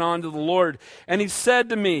hanging on to the Lord. And he said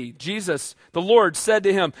to me, Jesus, the Lord said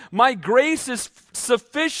to him, my grace is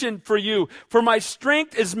sufficient for you, for my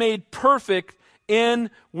strength is made perfect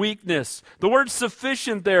in weakness. The word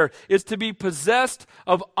sufficient there is to be possessed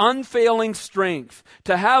of unfailing strength,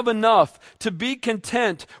 to have enough, to be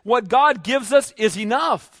content. What God gives us is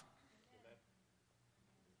enough.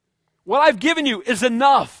 What I've given you is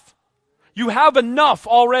enough. You have enough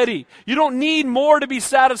already. You don't need more to be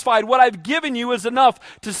satisfied. What I've given you is enough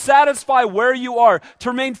to satisfy where you are, to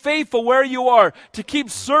remain faithful where you are, to keep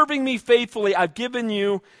serving me faithfully. I've given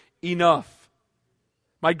you enough.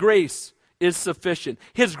 My grace is sufficient.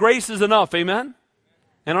 His grace is enough, amen?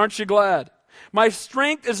 And aren't you glad? My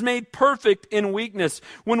strength is made perfect in weakness.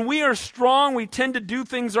 When we are strong, we tend to do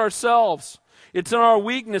things ourselves. It's in our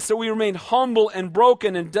weakness that we remain humble and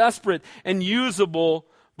broken and desperate and usable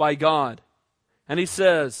by God. And he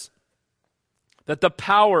says that the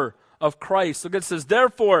power of Christ, look, it says,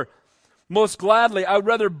 therefore, most gladly, I would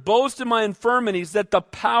rather boast in my infirmities that the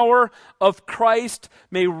power of Christ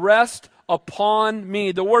may rest upon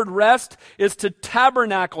me. The word rest is to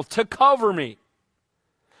tabernacle, to cover me.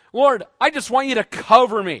 Lord, I just want you to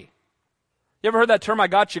cover me. You ever heard that term, I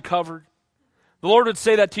got you covered? The Lord would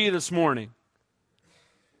say that to you this morning.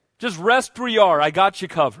 Just rest where you are, I got you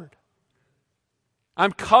covered.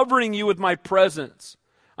 I'm covering you with my presence.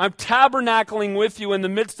 I'm tabernacling with you in the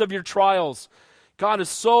midst of your trials. God is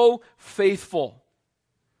so faithful.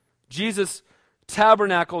 Jesus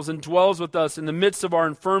tabernacles and dwells with us in the midst of our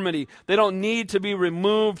infirmity. They don't need to be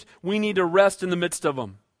removed. We need to rest in the midst of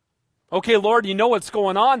them. Okay, Lord, you know what's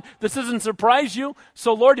going on. This doesn't surprise you.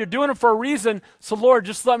 So, Lord, you're doing it for a reason. So, Lord,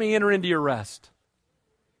 just let me enter into your rest.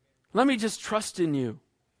 Let me just trust in you.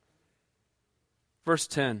 Verse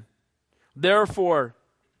 10. Therefore,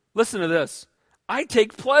 listen to this. I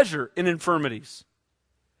take pleasure in infirmities.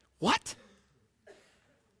 What?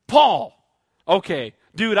 Paul. Okay,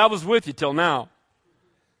 dude, I was with you till now.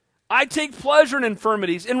 I take pleasure in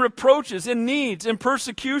infirmities, in reproaches, in needs, in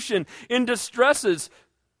persecution, in distresses.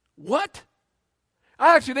 What?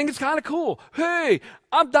 I actually think it's kind of cool. Hey,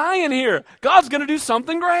 I'm dying here. God's going to do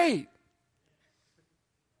something great.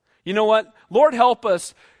 You know what? Lord, help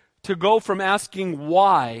us to go from asking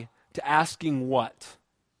why to asking what.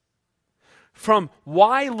 From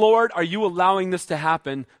why, Lord, are you allowing this to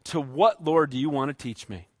happen to what, Lord, do you want to teach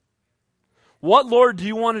me? What, Lord, do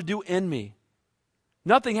you want to do in me?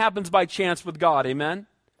 Nothing happens by chance with God, amen?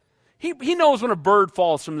 He knows when a bird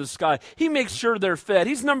falls from the sky. He makes sure they're fed.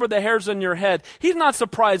 He's numbered the hairs on your head. He's not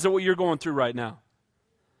surprised at what you're going through right now.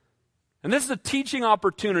 And this is a teaching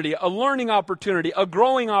opportunity, a learning opportunity, a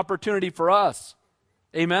growing opportunity for us.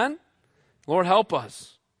 Amen? Lord, help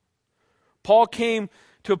us. Paul came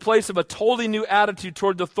to a place of a totally new attitude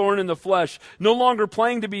toward the thorn in the flesh, no longer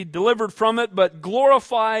planning to be delivered from it, but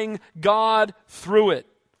glorifying God through it.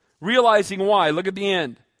 Realizing why. Look at the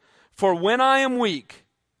end. For when I am weak,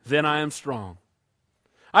 then I am strong.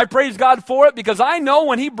 I praise God for it because I know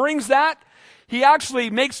when He brings that, He actually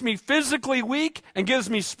makes me physically weak and gives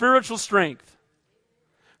me spiritual strength.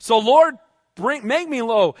 So Lord, make me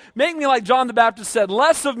low. Make me like John the Baptist said,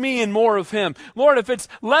 less of me and more of Him. Lord, if it's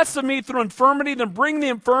less of me through infirmity, then bring the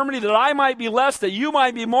infirmity that I might be less, that you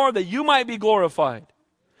might be more, that you might be glorified.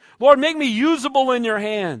 Lord, make me usable in your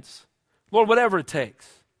hands. Lord, whatever it takes,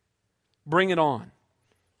 bring it on.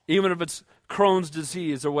 Even if it's Crohn's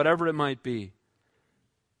disease or whatever it might be.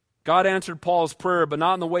 God answered Paul's prayer, but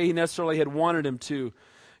not in the way he necessarily had wanted him to.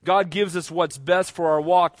 God gives us what's best for our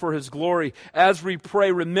walk, for His glory. As we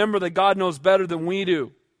pray, remember that God knows better than we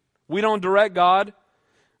do. We don't direct God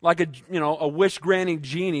like a wish-granting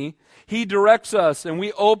genie. He directs us, and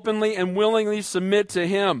we openly and willingly submit to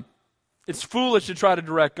Him. It's foolish to try to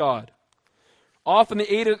direct God. Often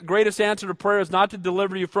the greatest answer to prayer is not to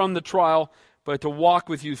deliver you from the trial, but to walk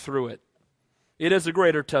with you through it. It is a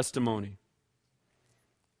greater testimony.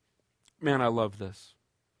 Man, I love this.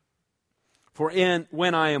 For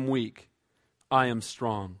when I am weak, I am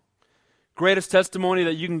strong. Greatest testimony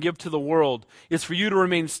that you can give to the world is for you to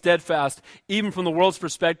remain steadfast, even from the world's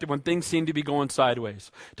perspective when things seem to be going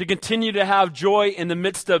sideways. To continue to have joy in the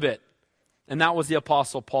midst of it. And that was the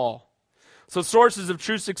Apostle Paul. So sources of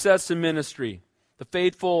true success in ministry. The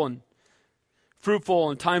faithful and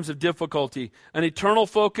fruitful in times of difficulty. An eternal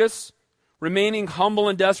focus, remaining humble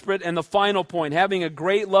and desperate, and the final point, having a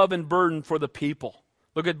great love and burden for the people.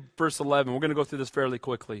 Look at verse 11. We're going to go through this fairly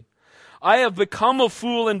quickly. I have become a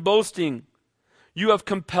fool in boasting. You have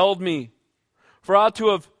compelled me. For I ought to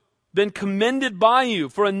have been commended by you.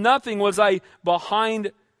 For in nothing was I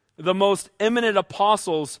behind the most eminent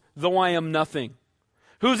apostles, though I am nothing.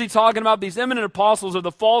 Who's he talking about? These eminent apostles are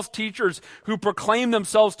the false teachers who proclaim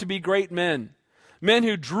themselves to be great men. Men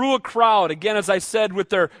who drew a crowd, again, as I said, with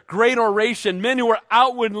their great oration. Men who were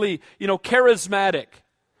outwardly, charismatic.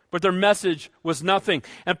 but their message was nothing.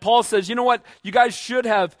 And Paul says, you know what? You guys should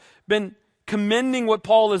have been commending what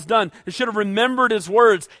Paul has done. They should have remembered his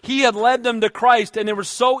words. He had led them to Christ, and they were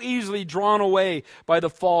so easily drawn away by the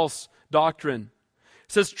false doctrine.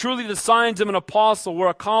 It says, truly the signs of an apostle were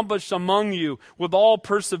accomplished among you with all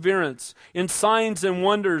perseverance, in signs and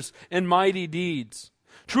wonders and mighty deeds.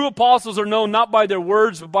 True apostles are known not by their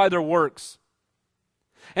words, but by their works.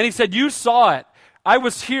 And he said, you saw it. I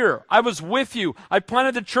was here. I was with you. I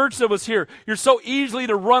planted the church that was here. You're so easily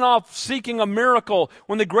to run off seeking a miracle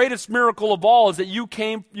when the greatest miracle of all is that you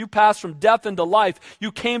passed from death into life.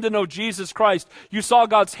 You came to know Jesus Christ. You saw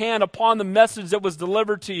God's hand upon the message that was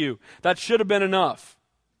delivered to you. That should have been enough.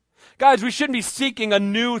 Guys, we shouldn't be seeking a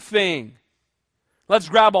new thing. Let's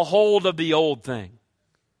grab a hold of the old thing.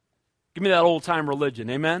 Give me that old-time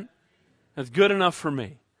religion. Amen? That's good enough for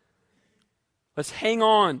me. Let's hang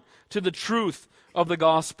on to the truth of the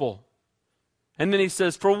gospel. And then he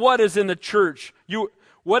says, for what is in the church?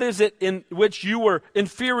 What is it in which you were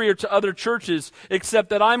inferior to other churches, except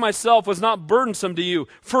that I myself was not burdensome to you?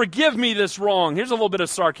 Forgive me this wrong. Here's a little bit of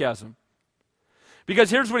sarcasm. Because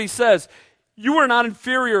here's what he says. You were not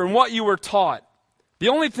inferior in what you were taught. The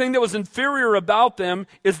only thing that was inferior about them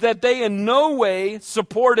is that they in no way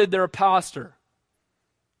supported their pastor.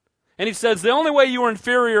 And he says, the only way you were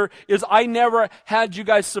inferior is I never had you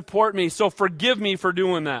guys support me, so forgive me for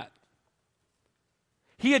doing that.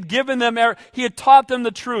 He had given them, he had taught them the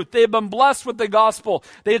truth. They had been blessed with the gospel.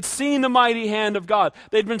 They had seen the mighty hand of God.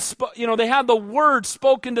 They'd been, they had the word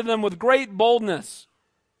spoken to them with great boldness.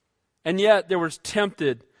 And yet they were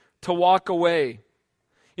tempted to walk away.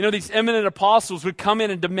 These eminent apostles would come in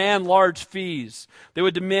and demand large fees. They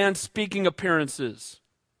would demand speaking appearances,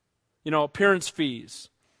 appearance fees.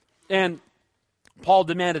 And Paul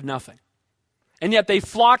demanded nothing. And yet they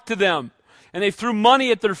flocked to them, and they threw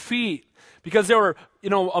money at their feet because they were,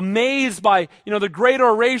 amazed by, the great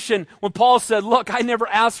oration when Paul said, look, I never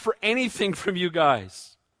asked for anything from you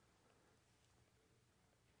guys.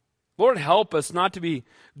 Lord, help us not to be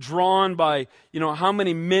drawn by, how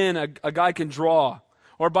many men a guy can draw,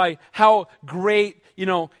 or by how great,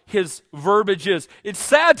 his verbiage is. It's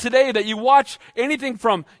sad today that you watch anything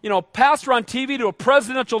from, pastor on TV to a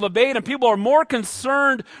presidential debate, and people are more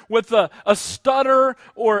concerned with a stutter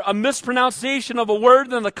or a mispronunciation of a word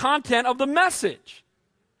than the content of the message.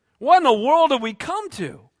 What in the world have we come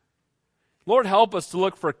to? Lord, help us to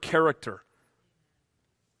look for character.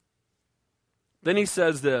 Then he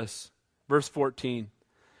says this, verse 14.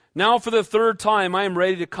 Now for the third time I am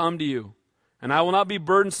ready to come to you, and I will not be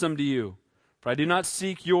burdensome to you. For I do not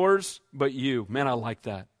seek yours, but you. Man, I like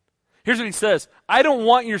that. Here's what he says. I don't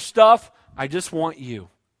want your stuff. I just want you.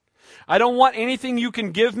 I don't want anything you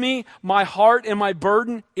can give me. My heart and my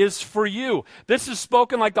burden is for you. This is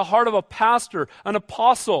spoken like the heart of a pastor, an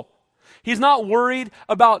apostle. He's not worried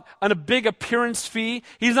about a big appearance fee.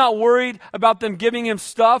 He's not worried about them giving him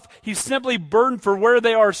stuff. He's simply burdened for where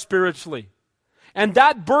they are spiritually. And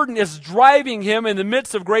that burden is driving him in the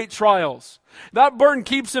midst of great trials. That burden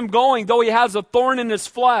keeps him going, though he has a thorn in his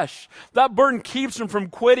flesh. That burden keeps him from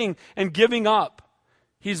quitting and giving up.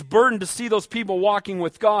 He's burdened to see those people walking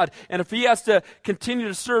with God. And if he has to continue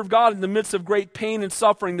to serve God in the midst of great pain and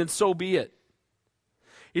suffering, then so be it.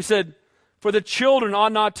 He said, for the children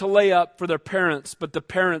ought not to lay up for their parents, but the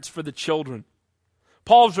parents for the children.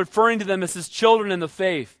 Paul is referring to them as his children in the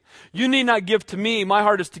faith. You need not give to me. My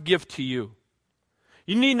heart is to give to you.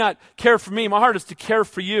 You need not care for me. My heart is to care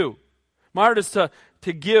for you. My heart is to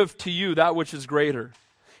give to you that which is greater.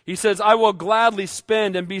 He says, I will gladly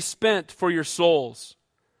spend and be spent for your souls.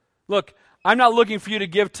 Look, I'm not looking for you to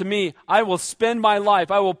give to me. I will spend my life.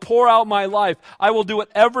 I will pour out my life. I will do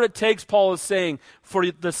whatever it takes, Paul is saying, for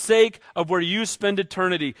the sake of where you spend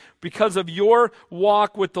eternity, because of your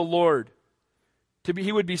walk with the Lord.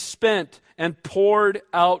 He would be spent and poured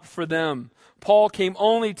out for them. Paul came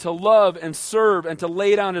only to love and serve and to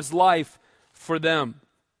lay down his life for them.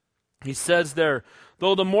 He says there,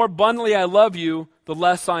 though the more abundantly I love you, the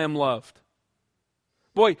less I am loved.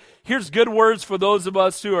 Boy, here's good words for those of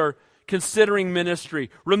us who are considering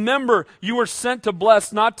ministry. Remember, you were sent to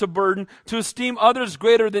bless, not to burden, to esteem others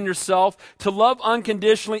greater than yourself, to love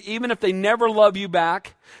unconditionally, even if they never love you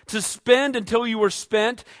back, to spend until you were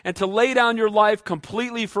spent, and to lay down your life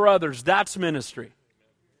completely for others. That's ministry.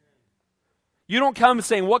 You don't come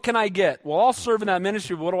saying, what can I get? Well, I'll serve in that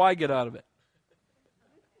ministry, but what do I get out of it?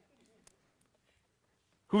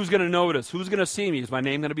 Who's going to notice? Who's going to see me? Is my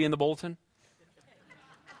name going to be in the bulletin?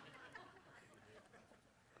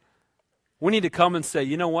 We need to come and say,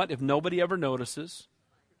 you know what? If nobody ever notices,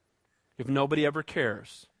 if nobody ever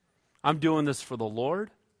cares, I'm doing this for the Lord.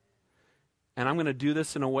 And I'm going to do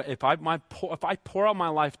this in a way, if I pour out my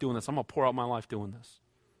life doing this, I'm going to pour out my life doing this.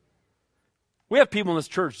 We have people in this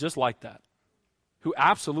church just like that, who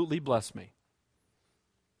absolutely bless me.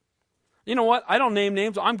 You know what? I don't name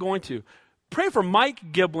names. I'm going to. Pray for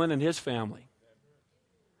Mike Giblin and his family.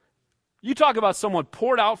 You talk about someone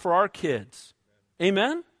poured out for our kids.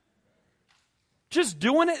 Amen? Just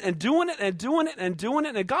doing it and doing it and doing it and doing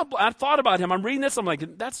it. And God, I thought about him. I'm reading this. I'm like,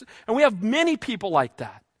 and we have many people like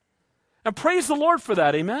that. And praise the Lord for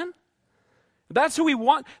that. Amen? That's who we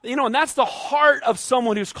want. And that's the heart of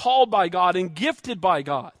someone who's called by God and gifted by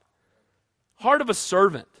God. Heart of a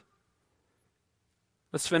servant.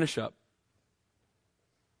 Let's finish up.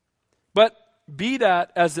 But be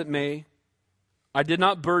that as it may, I did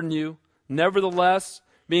not burden you. Nevertheless,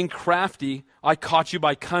 being crafty, I caught you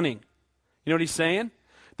by cunning. You know what he's saying?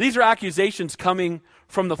 These are accusations coming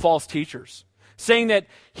from the false teachers, saying that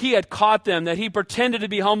he had caught them, that he pretended to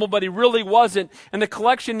be humble, but he really wasn't. And the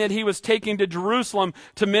collection that he was taking to Jerusalem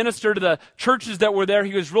to minister to the churches that were there,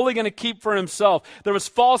 he was really going to keep for himself. There was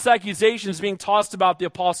false accusations being tossed about the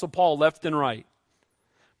Apostle Paul left and right.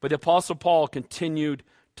 But the Apostle Paul continued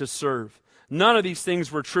to serve. None of these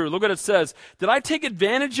things were true. Look what it says. Did I take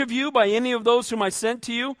advantage of you by any of those whom I sent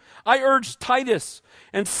to you? I urged Titus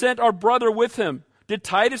and sent our brother with him. Did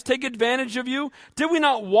Titus take advantage of you? Did we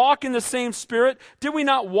not walk in the same spirit? Did we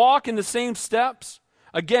not walk in the same steps?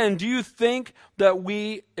 Again, do you think that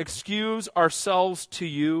we excuse ourselves to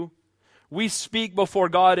you? We speak before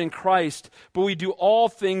God in Christ, but we do all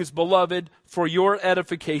things, beloved, for your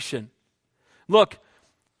edification. Look,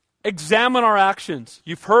 examine our actions.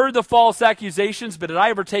 You've heard the false accusations, but did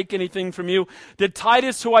I ever take anything from you? Did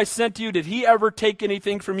Titus, who I sent to you, did he ever take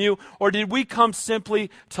anything from you? Or did we come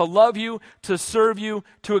simply to love you, to serve you,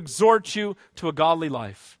 to exhort you to a godly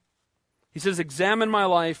life? He says, examine my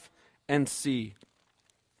life and see.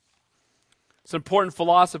 It's an important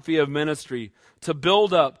philosophy of ministry, to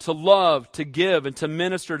build up, to love, to give, and to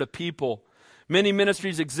minister to people. Many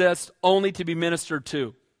ministries exist only to be ministered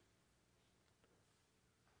to.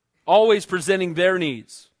 Always presenting their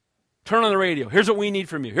needs. Turn on the radio. Here's what we need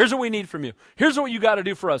from you. Here's what we need from you. Here's what you got to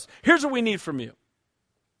do for us. Here's what we need from you.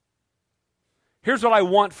 Here's what I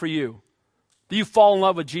want for you. That you fall in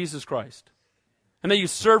love with Jesus Christ. And that you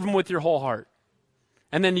serve him with your whole heart.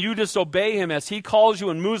 And then you just obey him as he calls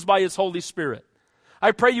you and moves by his Holy Spirit.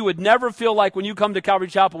 I pray you would never feel like when you come to Calvary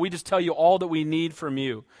Chapel, we just tell you all that we need from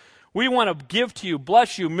you. We want to give to you,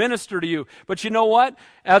 bless you, minister to you. But you know what?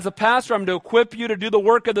 As a pastor, I'm to equip you to do the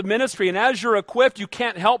work of the ministry. And as you're equipped, you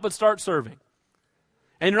can't help but start serving.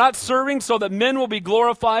 And you're not serving so that men will be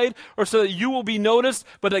glorified or so that you will be noticed,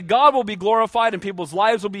 but that God will be glorified and people's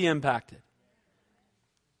lives will be impacted.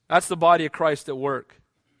 That's the body of Christ at work.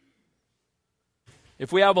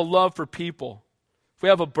 If we have a love for people, if we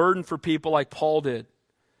have a burden for people like Paul did,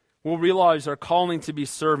 we'll realize our calling to be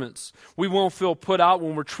servants. We won't feel put out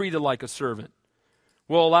when we're treated like a servant.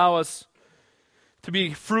 Will allow us to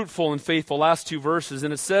be fruitful and faithful. Last two verses.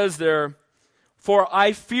 And it says there, for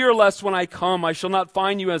I fear lest when I come I shall not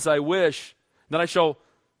find you as I wish, that I shall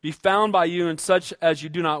be found by you in such as you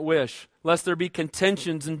do not wish, lest there be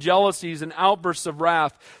contentions and jealousies and outbursts of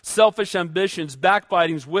wrath, selfish ambitions,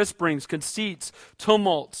 backbitings, whisperings, conceits,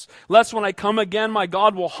 tumults. Lest when I come again, my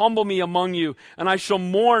God will humble me among you, and I shall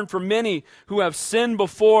mourn for many who have sinned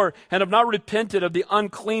before and have not repented of the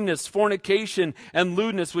uncleanness, fornication, and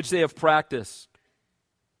lewdness which they have practiced.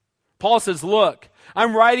 Paul says, look,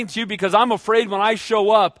 I'm writing to you because I'm afraid when I show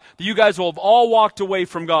up that you guys will have all walked away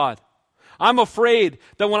from God. I'm afraid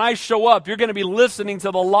that when I show up, you're going to be listening to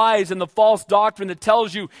the lies and the false doctrine that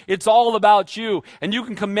tells you it's all about you. And you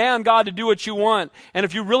can command God to do what you want. And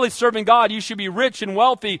if you're really serving God, you should be rich and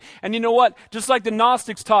wealthy. And you know what? Just like the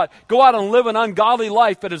Gnostics taught, go out and live an ungodly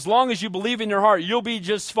life. But as long as you believe in your heart, you'll be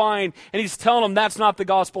just fine. And he's telling them that's not the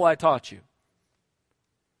gospel I taught you.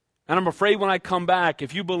 And I'm afraid when I come back,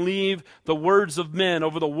 if you believe the words of men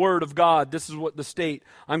over the word of God, this is what the state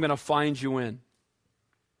I'm going to find you in.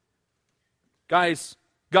 Guys,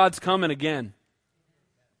 God's coming again.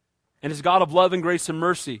 And he's a God of love and grace and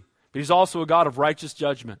mercy. But he's also a God of righteous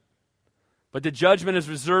judgment. But the judgment is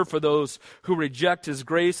reserved for those who reject his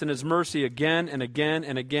grace and his mercy again and again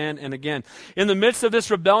and again and again. In the midst of this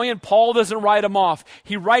rebellion, Paul doesn't write them off.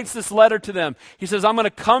 He writes this letter to them. He says, I'm going to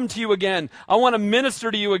come to you again. I want to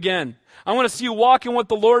minister to you again. I want to see you walking with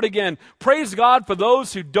the Lord again. Praise God for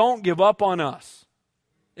those who don't give up on us.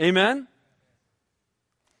 Amen?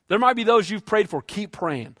 There might be those you've prayed for. Keep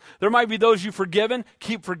praying. There might be those you've forgiven.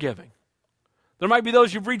 Keep forgiving. There might be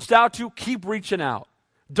those you've reached out to. Keep reaching out.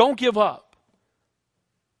 Don't give up.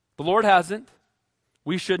 The Lord hasn't.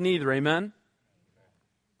 We shouldn't either. Amen?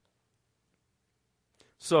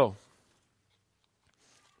 So,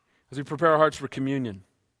 as we prepare our hearts for communion,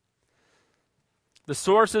 the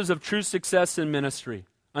sources of true success in ministry,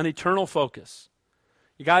 an eternal focus.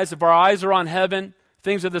 You guys, if our eyes are on heaven,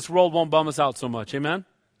 things of this world won't bum us out so much. Amen?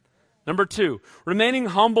 Number 2, remaining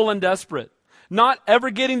humble and desperate. Not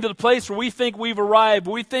ever getting to the place where we think we've arrived.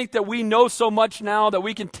 We think that we know so much now that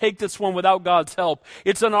we can take this one without God's help.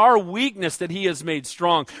 It's in our weakness that He has made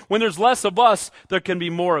strong. When there's less of us, there can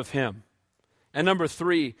be more of Him. And number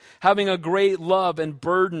 3, having a great love and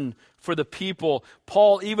burden for the people.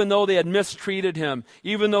 Paul, even though they had mistreated him,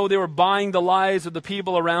 even though they were buying the lives of the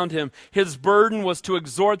people around him, his burden was to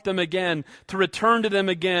exhort them again, to return to them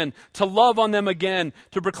again, to love on them again,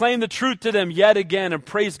 to proclaim the truth to them yet again, and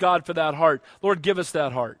praise God for that heart. Lord, give us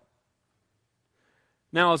that heart.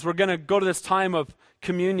 Now, as we're going to go to this time of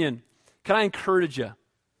communion, can I encourage you?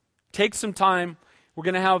 Take some time. We're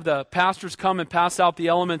going to have the pastors come and pass out the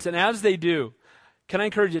elements, and as they do, can I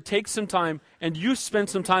encourage you, take some time and you spend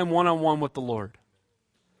some time one-on-one with the Lord.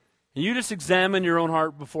 And you just examine your own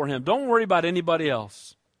heart before Him. Don't worry about anybody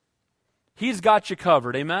else. He's got you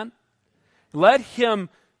covered, amen? Let Him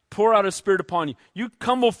pour out His Spirit upon you. You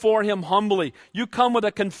come before Him humbly. You come with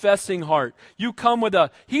a confessing heart. You come with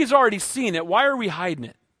He's already seen it. Why are we hiding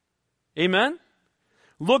it? Amen?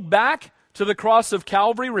 Look back to the cross of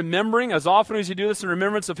Calvary, remembering, as often as you do this in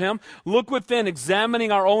remembrance of Him, look within, examining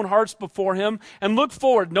our own hearts before Him, and look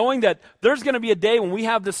forward, knowing that there's going to be a day when we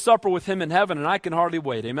have this supper with Him in heaven, and I can hardly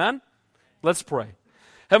wait. Amen? Let's pray.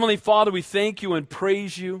 Heavenly Father, we thank You and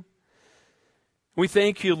praise You. We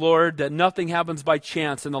thank You, Lord, that nothing happens by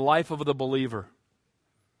chance in the life of the believer.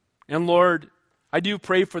 And Lord, I do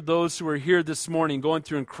pray for those who are here this morning going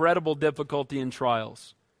through incredible difficulty and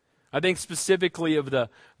trials. I think specifically of the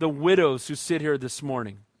widows who sit here this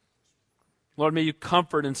morning. Lord, may You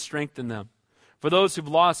comfort and strengthen them. For those who've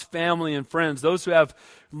lost family and friends, those who have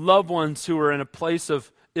loved ones who are in a place of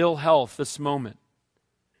ill health this moment.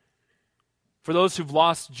 For those who've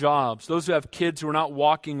lost jobs, those who have kids who are not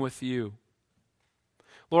walking with You.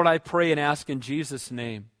 Lord, I pray and ask in Jesus'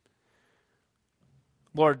 name,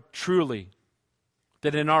 Lord, truly,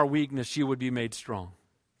 that in our weakness You would be made strong.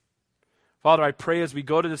 Father, I pray as we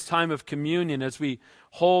go to this time of communion, as we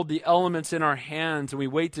hold the elements in our hands and we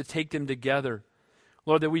wait to take them together,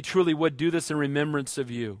 Lord, that we truly would do this in remembrance of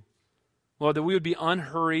You. Lord, that we would be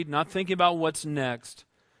unhurried, not thinking about what's next,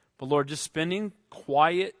 but Lord, just spending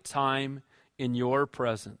quiet time in Your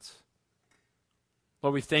presence.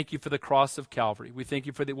 Lord, we thank You for the cross of Calvary. We thank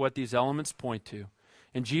You for what these elements point to.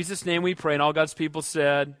 In Jesus' name we pray, and all God's people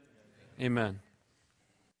said, Amen.